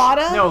like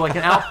Enchilada? No, like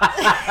an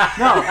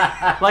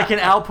like an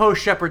Alpo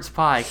shepherd's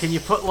pie. Can you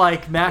put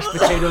like mashed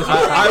potatoes?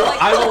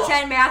 I will.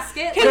 10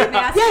 basket.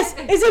 Yes,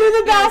 is it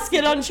in the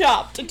basket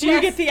unchopped? Do you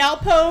Yes. get the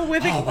Alpo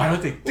with a, Oh, why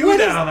don't they do with,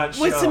 that on that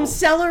show? with some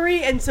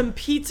celery and some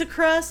pizza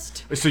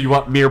crust? So you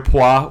want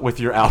mirepoix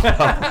with your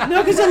Alpo?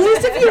 No, because at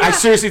least if you I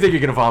seriously think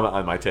you're gonna vomit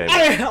on my table.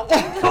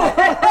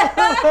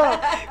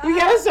 we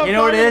gotta stop You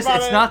know what it talking is?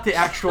 about It's not the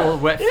actual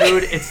wet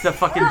food. It's the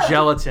fucking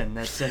gelatin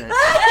that's in it.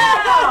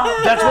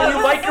 That's when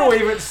you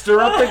microwave it and stir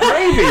up the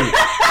gravy.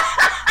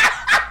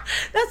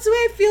 That's the way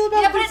I feel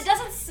about Yeah, but this. it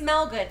doesn't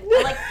smell good.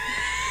 Like,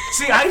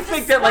 See, I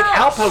think that like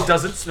Alpo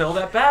doesn't smell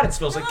that bad. It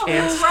smells like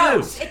canned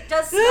gross. stew. It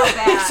does smell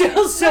bad. It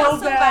smells so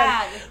so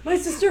bad. My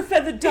sister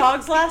fed the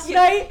dogs last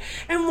night,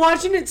 and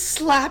watching it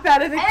slap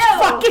out of the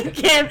fucking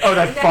can. Oh,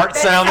 that fart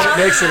sound that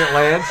it makes when it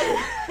lands.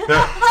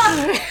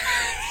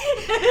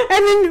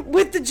 And then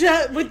with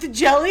the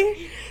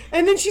jelly,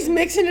 and then she's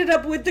mixing it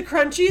up with the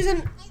crunchies,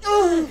 and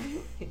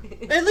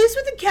at least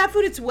with the cat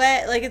food, it's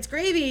wet, like it's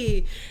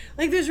gravy.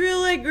 Like there's real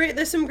like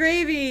there's some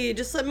gravy.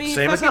 Just let me.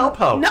 Same as fucking-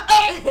 Alpo. No.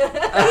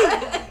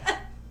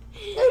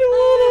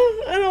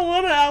 I don't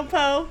want an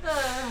Alpo.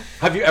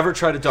 Have you ever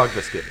tried a dog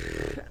biscuit?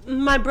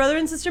 My brother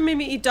and sister made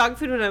me eat dog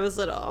food when I was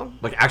little.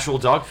 Like actual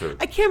dog food?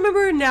 I can't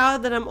remember now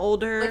that I'm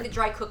older. Like the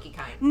dry cookie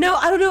kind. No,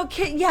 I don't know.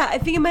 Yeah, I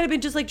think it might have been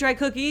just like dry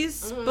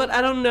cookies, but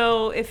I don't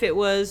know if it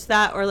was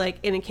that or like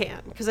in a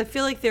can because I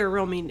feel like they were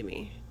real mean to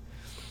me.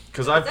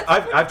 Because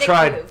I've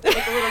tried. Move.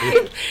 Like a little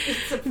kid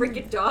eats some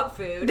freaking dog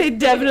food. They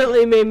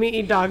definitely made me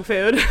eat dog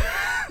food.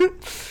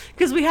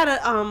 Because we had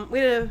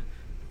a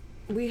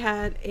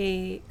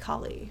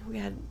collie. We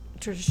had a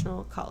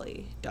traditional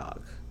collie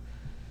dog.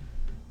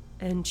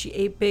 And she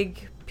ate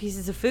big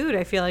pieces of food,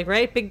 I feel like,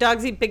 right? Big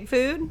dogs eat big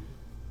food.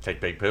 Take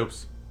big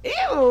poops.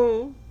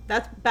 Ew.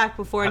 That's back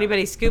before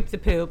anybody scooped the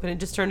poop and it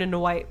just turned into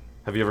white.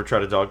 Have you ever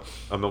tried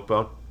a milk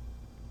bone?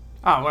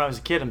 Oh, when I was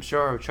a kid, I'm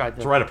sure I tried It's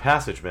that. a rite of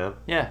passage, man.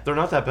 Yeah. They're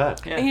not that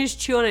bad. Yeah. And you just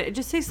chew on it. It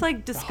just tastes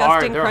like They're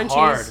disgusting They're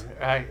crunchies.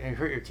 hard. It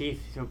hurt your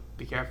teeth. So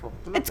be careful.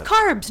 It's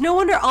carbs. No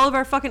wonder all of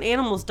our fucking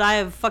animals die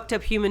of fucked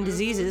up human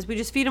diseases. We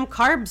just feed them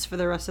carbs for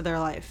the rest of their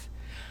life.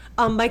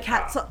 My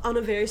cat's on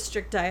a very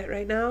strict diet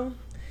right now.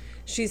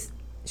 She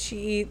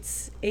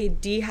eats a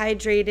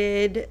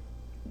dehydrated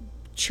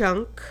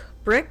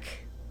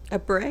a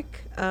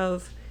brick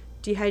of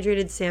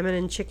dehydrated salmon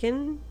and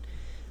chicken,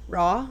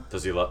 raw.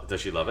 Does she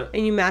love it?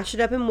 And you mash it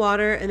up in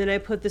water, and then I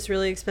put this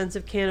really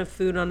expensive can of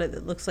food on it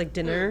that looks like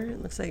dinner.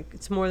 It looks like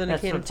it's more than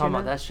That's a what can I'm of talking tuna.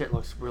 about. That shit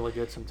looks really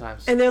good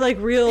sometimes. And they're like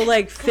real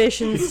like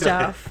fish and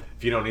stuff.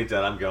 If you don't eat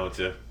that, I'm going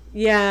to.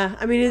 Yeah,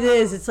 I mean it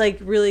is. It's like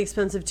really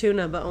expensive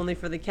tuna, but only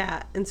for the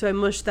cat. And so I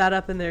mushed that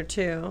up in there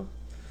too.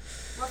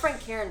 My friend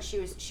Karen,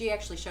 she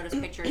actually showed us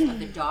pictures of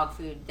the dog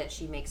food that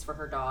she makes for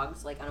her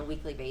dogs, like on a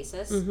weekly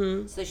basis.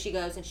 Mm-hmm. So she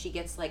goes and she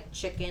gets like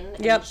chicken, and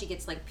then she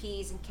gets like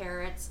peas and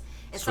carrots,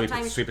 and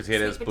sometimes sweet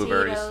potatoes,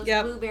 blueberries.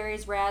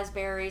 Blueberries,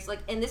 raspberries, like.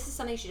 And this is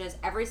something she does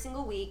every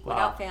single week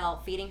without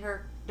fail, feeding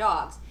her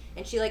dogs.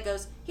 And she like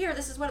goes, here,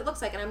 this is what it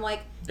looks like, and I'm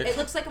like, it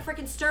looks like a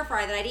freaking stir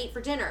fry that I'd eat for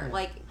dinner,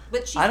 like.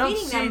 But she's I don't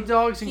feeding see them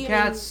dogs and human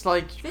cats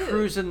like food.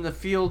 cruising the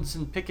fields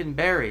and picking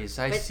berries.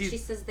 But she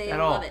says they at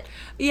love all. it.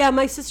 Yeah,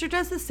 my sister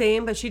does the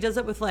same, but she does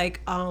it with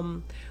like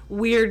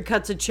weird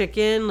cuts of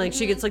chicken. Like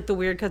she gets like the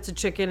weird cuts of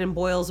chicken and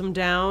boils them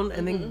down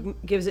and then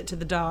gives it to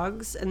the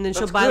dogs. And then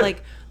she'll buy good.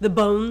 like the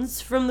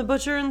bones from the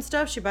butcher and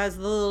stuff. She buys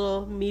the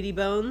little meaty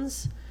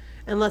bones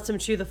and lets them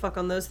chew the fuck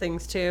on those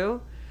things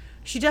too.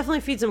 She definitely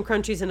feeds them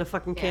crunchies in a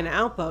fucking can of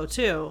Alpo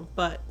too,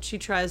 but she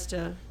tries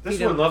to This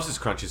feed one them. loves his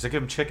crunchies. I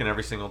give him chicken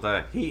every single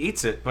day. He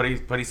eats it, but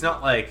he's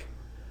not like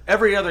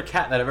every other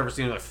cat that I've ever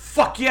seen. Like,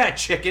 fuck yeah,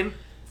 chicken.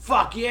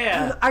 Fuck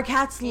yeah. Our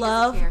cats doesn't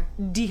love care.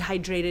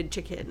 dehydrated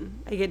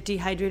chicken. I get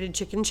dehydrated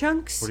chicken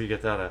chunks. Where do you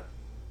get that at?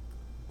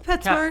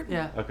 PetSmart.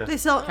 Yeah. Okay. They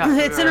sell Cat food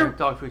it's in or a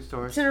dog food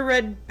stores. It's in a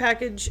red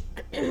package,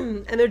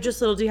 and they're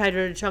just little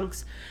dehydrated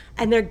chunks,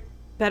 and they're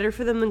better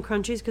for them than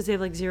crunchies because they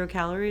have like 0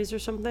 calories or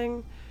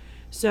something.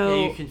 So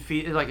Yeah, you can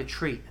feed it like a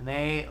treat, and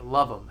they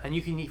love them. And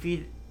you can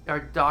feed.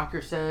 Our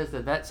doctor says,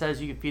 the vet says,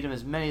 you can feed them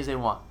as many as they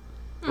want,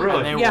 Really?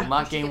 and they Yeah. will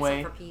not She gain gets some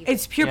weight. for peas.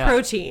 it's pure Yeah.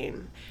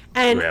 protein,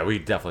 and Yeah, we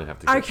definitely have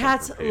to. our get some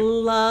cats for Pete.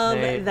 love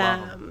They love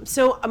them.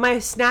 So my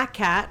snack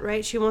cat,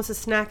 right? She wants a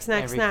snack.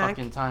 Every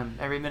fucking time,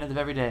 every minute of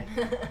every day.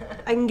 You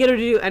I can get her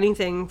to do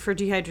anything for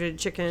dehydrated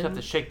chicken. have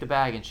to shake the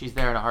bag, and she's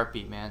there in a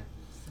heartbeat, man.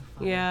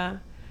 Yeah.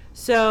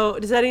 So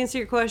does that answer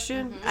your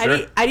question?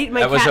 Sure. I'd eat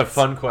my that cat's. was a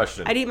fun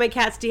question. I'd eat my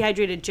cat's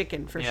dehydrated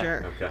chicken for Yeah.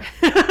 sure.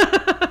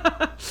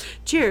 Okay.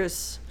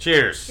 Cheers.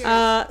 Cheers.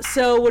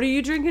 So what are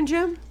you drinking,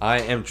 Jim?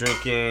 I am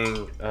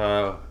drinking.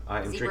 The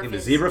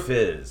Fizz. Zebra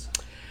Fizz.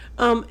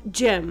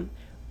 Jim,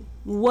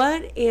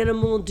 what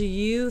animal do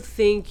you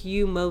think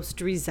you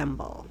most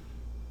resemble?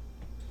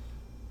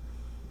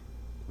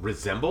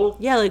 Resemble?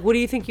 Yeah, like what do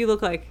you think you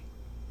look like?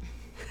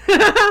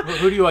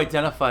 Who do you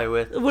identify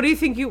with? What do you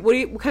think what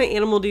kind of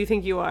animal do you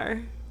think you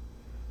are?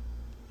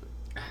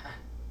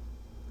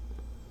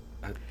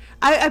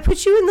 I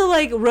put you in the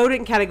like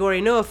rodent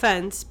category, no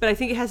offense, but I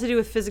think it has to do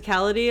with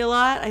physicality a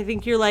lot. I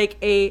think you're like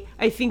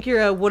I think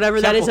you're a whatever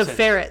that is of Templeton.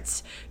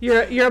 ferrets.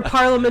 You're a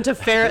parliament of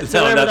ferrets,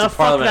 No, whatever that's the a fuck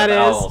parliament that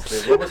of is.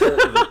 owls. What was it?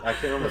 I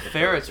can't remember.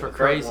 Ferrets were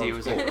crazy. It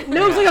was like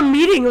No, it was like a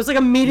meeting. It was like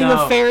a meeting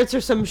No. of ferrets or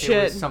some it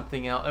shit. was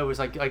something else. It was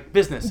like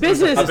business.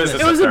 Business. a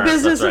business It was of a ferrets,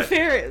 business that's of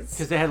right. ferrets.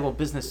 Because they had little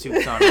business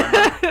suits on.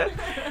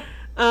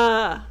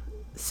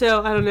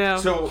 So I don't know.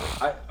 So,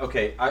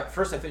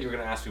 first I thought you were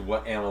going to ask me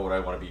what animal would I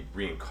want to be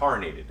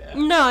reincarnated as.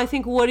 No, I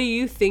think what do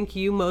you think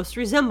you most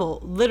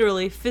resemble?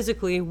 Literally,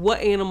 physically, what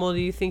animal do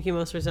you think you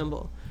most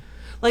resemble?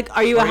 Like,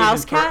 are you a Or even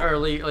house cat?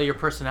 or your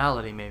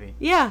personality, maybe.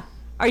 Yeah.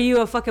 Are you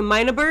a fucking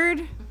minor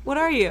bird? What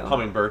are you?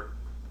 Hummingbird.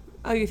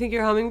 Oh, you think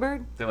you're a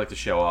hummingbird? They like to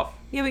show off.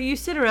 Yeah, but you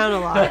sit around a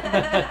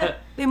lot.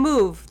 They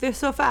move. They're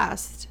so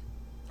fast.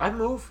 I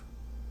move.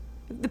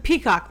 The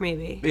peacock,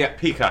 maybe. Yeah,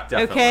 peacock,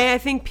 definitely. Okay, I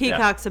think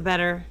peacock's a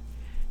better.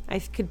 I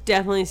could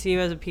definitely see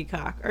you as a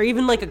peacock, or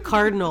even like a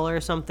cardinal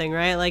or something,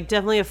 right? Like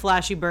definitely a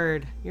flashy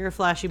bird. You're a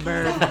flashy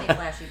bird. Definitely a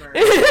flashy bird.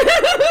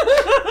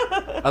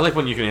 I like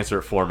when you can answer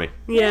it for me.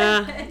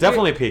 Yeah.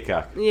 Definitely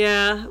peacock.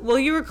 Yeah. Well,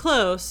 you were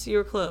close. You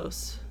were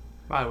close.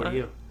 Why? What are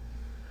you?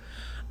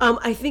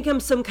 I think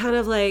I'm some kind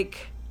of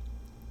like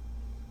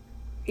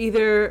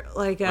either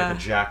like Like a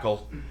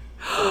jackal.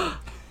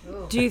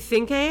 do you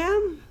think I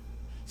am?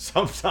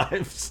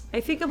 Sometimes. I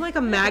think I'm like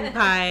a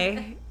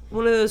magpie.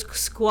 one of those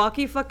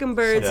squawky fucking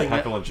birds. Yeah,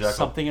 Heckle and Jekyll.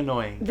 Something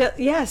annoying.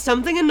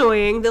 Something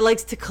annoying that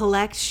likes to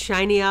collect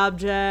shiny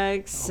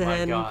objects Oh my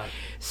and God.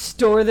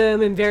 store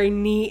them and very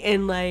neat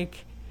and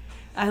like,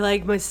 I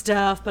like my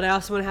stuff, but I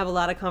also want to have a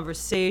lot of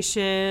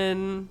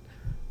conversation.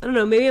 I don't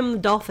know. Maybe I'm a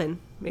dolphin.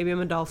 Maybe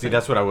I'm a dolphin. See,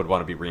 that's what I would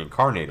want to be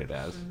reincarnated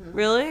as.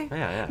 Really?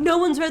 Yeah. No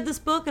one's read this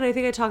book, and I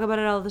think I talk about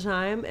it all the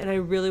time, and I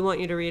really want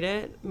you to read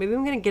it. Maybe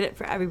I'm going to get it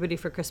for everybody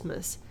for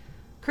Christmas.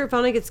 Kurt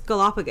Vonnegut gets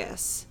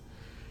Galapagos.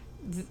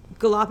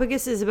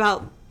 Galapagos is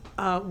about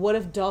what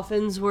if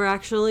dolphins were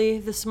actually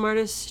the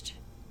smartest?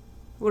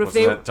 What if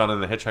Wasn't they... that done in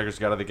the Hitchhiker's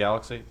Guide to the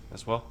Galaxy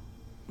as well?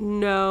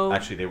 No.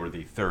 Actually, they were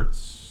the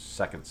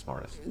second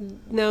smartest.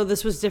 No,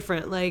 this was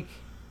different. Like,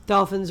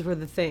 dolphins were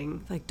the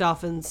thing. Like,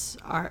 dolphins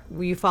are...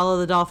 You follow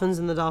the dolphins,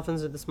 and the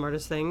dolphins are the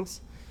smartest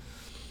things.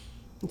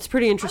 It's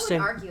pretty interesting.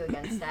 I would argue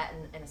against that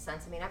in a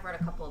sense. I mean, I've read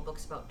a couple of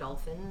books about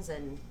dolphins,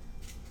 and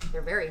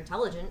they're very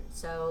intelligent,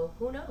 so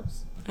who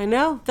knows? I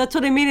know. That's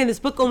what I mean. And this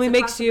book only It's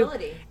a makes you...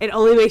 possibility. It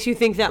only makes you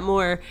think that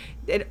more.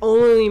 It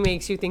only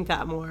makes you think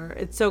that more.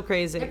 It's so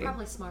crazy. They're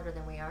probably smarter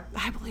than we are.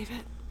 I believe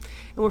it.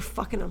 And we're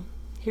fucking them.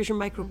 Here's your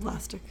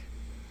microplastic.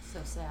 So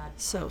sad.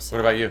 So sad.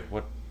 What about you?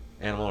 What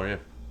animal are you?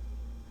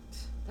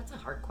 That's a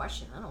hard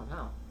question. I don't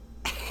know.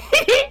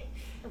 I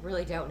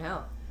really don't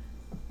know.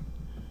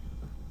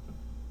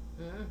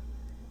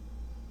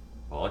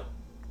 Wally?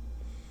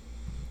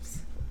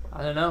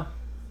 I don't know.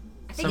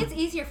 I think it's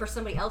easier for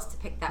somebody else to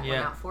pick that one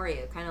Yeah. out for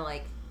you. Kind of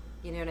like,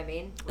 you know what I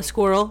mean? A Like,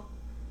 squirrel?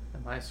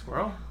 Am I a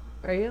squirrel?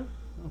 Are you?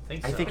 I don't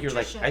think so.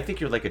 I think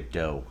you're like a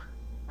doe.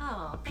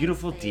 oh, A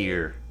beautiful thanks,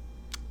 deer.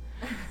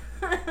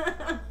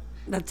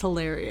 That's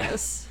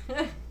hilarious.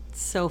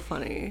 It's so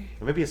funny.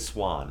 Or maybe a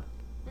swan.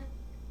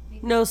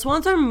 No,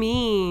 swans are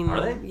mean.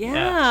 Are they?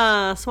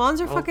 Yeah.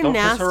 Swans are fucking don't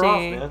nasty. piss her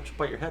off, man. She'll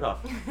bite your head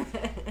off.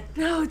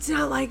 No, it's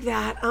not like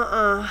that.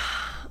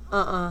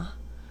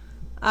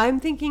 I'm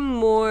thinking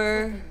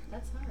more...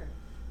 That's hard.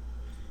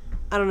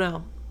 I don't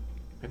know.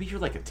 Maybe you're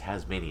like a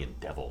Tasmanian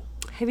devil.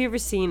 Have you ever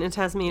seen a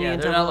Tasmanian Yeah,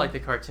 they're devil? not like the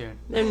cartoon.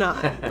 They're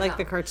not like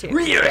the cartoon.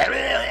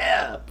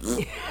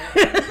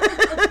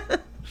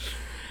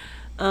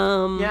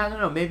 Yeah, I don't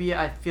know. Maybe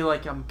I feel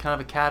like I'm kind of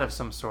a cat of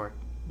some sort,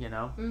 you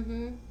know?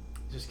 Mm-hmm.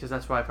 Just because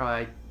that's why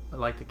I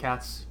like the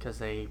cats,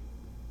 because I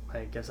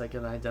guess I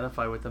can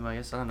identify with them, I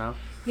guess. I don't know.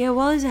 Yeah,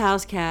 Wally's a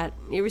house cat.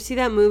 You ever see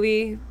that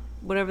movie,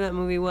 whatever that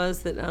movie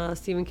was that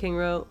Stephen King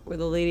wrote, where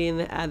the lady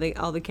and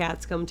all the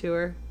cats come to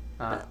her?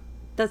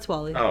 That's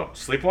Wally. Oh,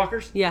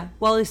 sleepwalkers? Yeah,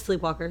 Wally's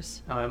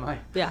Sleepwalkers. Oh, am I?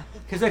 Yeah.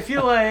 Because I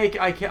feel like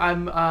I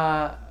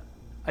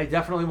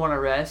definitely want to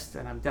rest,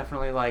 and I'm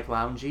definitely like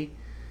loungy,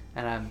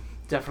 and I'm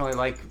definitely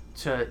like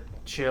to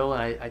chill,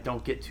 and I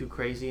don't get too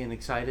crazy and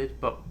excited,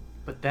 but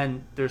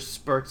then there's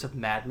spurts of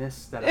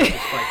madness that I'm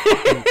just like,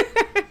 fucking,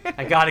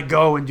 I gotta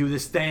go and do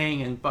this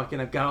thing, and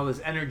fucking I've got all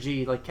this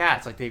energy, like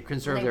cats, like they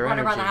conserve They their run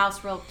energy. around the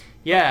house real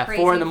Yeah,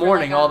 crazy 4 in the for,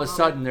 morning, like, all of a moment.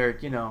 sudden they're,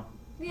 Yeah,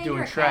 doing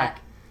you're a track.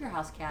 cat. You're a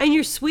house cat. And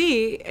you're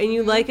sweet, and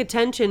you like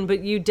attention,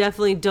 but you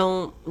definitely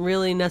don't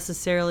really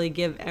necessarily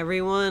give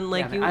everyone,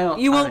 like, Yeah, I don't-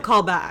 you won't I-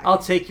 call back. I'll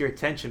take your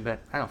attention, but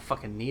I don't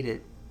fucking need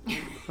it.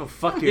 Go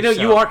fuck yourself. You know,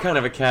 you are kind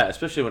of a cat,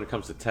 especially when it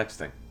comes to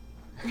texting.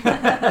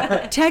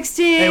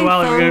 Texting, Hey,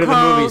 Wally, phone we're going to the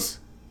calls. movies.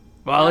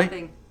 Wally?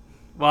 Nothing.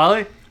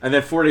 Wally? And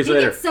then 4 days He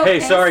later, gets so hey,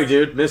 pissed. sorry,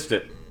 dude, missed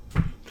it.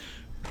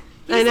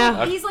 I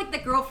know. He's like the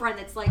girlfriend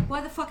that's like,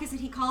 why the fuck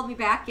hasn't he called me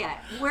back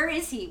yet? Where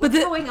is he? But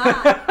What's going on?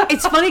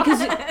 It's funny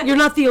because you're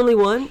not the only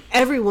one.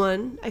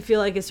 Everyone, I feel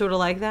like, is sort of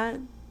like that.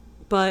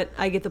 But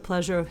I get the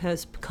pleasure of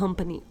his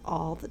company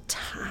all the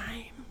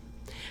time.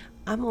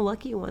 I'm a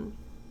lucky one.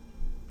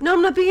 No,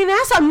 I'm not being an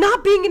ass. I'm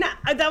not being an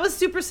ass. That was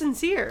super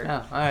sincere.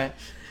 Oh, all right.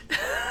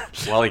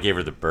 Wally gave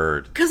her the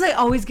bird. Because I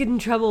always get in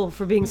trouble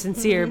for being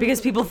sincere because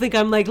people think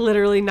I'm like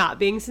literally not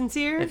being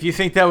sincere. If you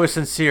think that was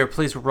sincere,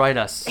 please write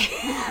us.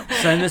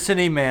 Send us an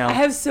I email.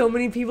 have so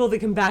many people that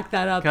can back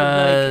that up. Of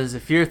like, Because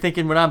if you're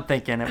thinking what I'm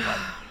thinking,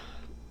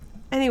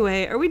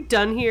 anyway, are we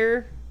done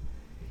here?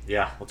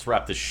 Yeah, let's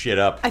wrap this shit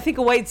up. I think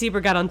a white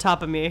zebra got on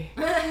top of me.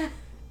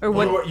 Or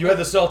what? You had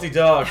the salty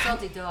dog.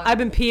 Salty dog. I've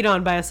been peed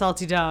on by a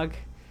salty dog.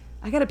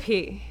 I gotta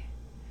pee.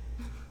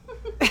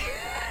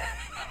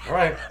 All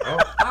right. Well,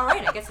 All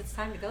right, I guess it's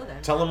time to go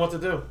then. tell them what to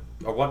do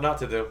or what not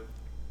to do.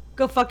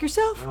 Go fuck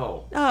yourself?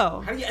 Oh.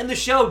 Oh. How do you end the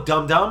show,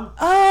 dum-dum?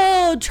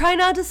 Oh, try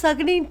not to suck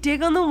any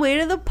dick on the way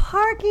to the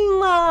parking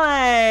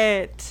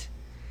lot.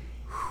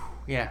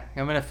 yeah,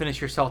 I'm going to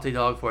finish your salty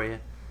dog for you.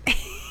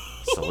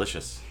 It's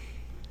delicious.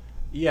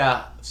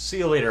 Yeah, see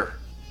you later.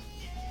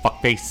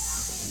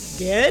 Fuckface.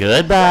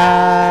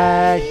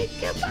 Goodbye.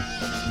 Goodbye.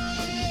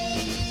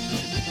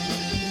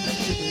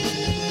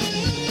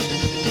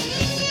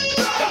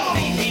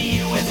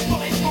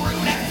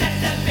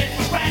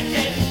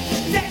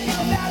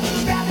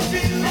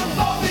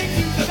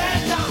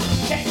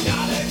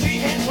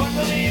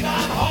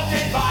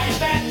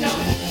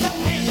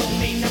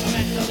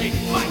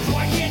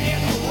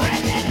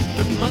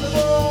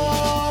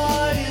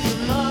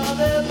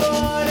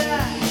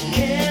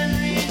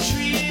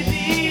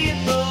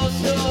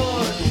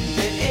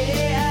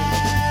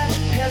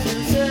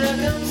 Has been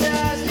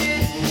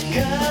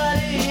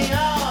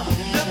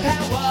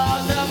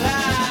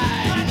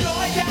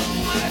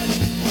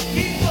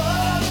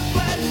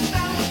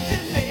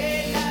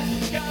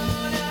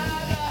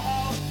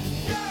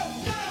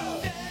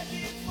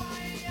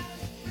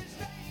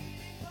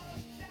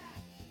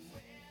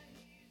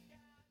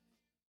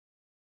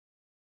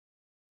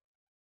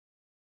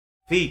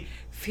Feet.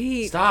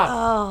 Feet. Stop.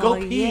 Oh, Go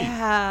pee.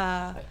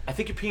 Yeah. I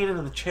think you're peeing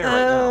in the chair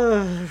right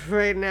now.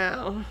 Right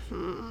now.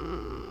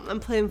 I'm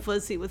playing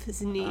footsie with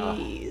his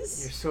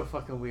knees. You're so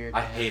fucking weird.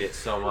 I hate it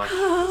so much.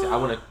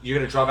 You're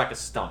gonna draw back a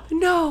stump.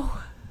 No.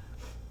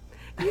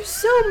 You're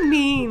so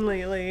mean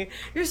lately.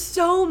 You're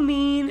so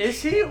mean.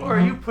 Is he, or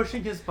are you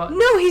pushing his button?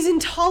 No, he's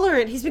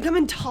intolerant. He's become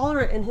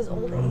intolerant in his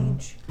old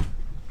age.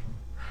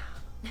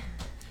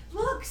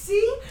 Look,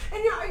 see?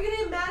 And are you gonna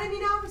get mad at me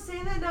now for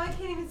saying that? Now I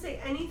can't even say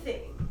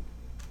anything.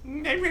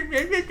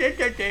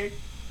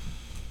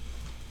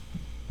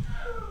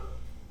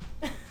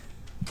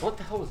 What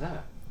the hell was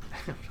that?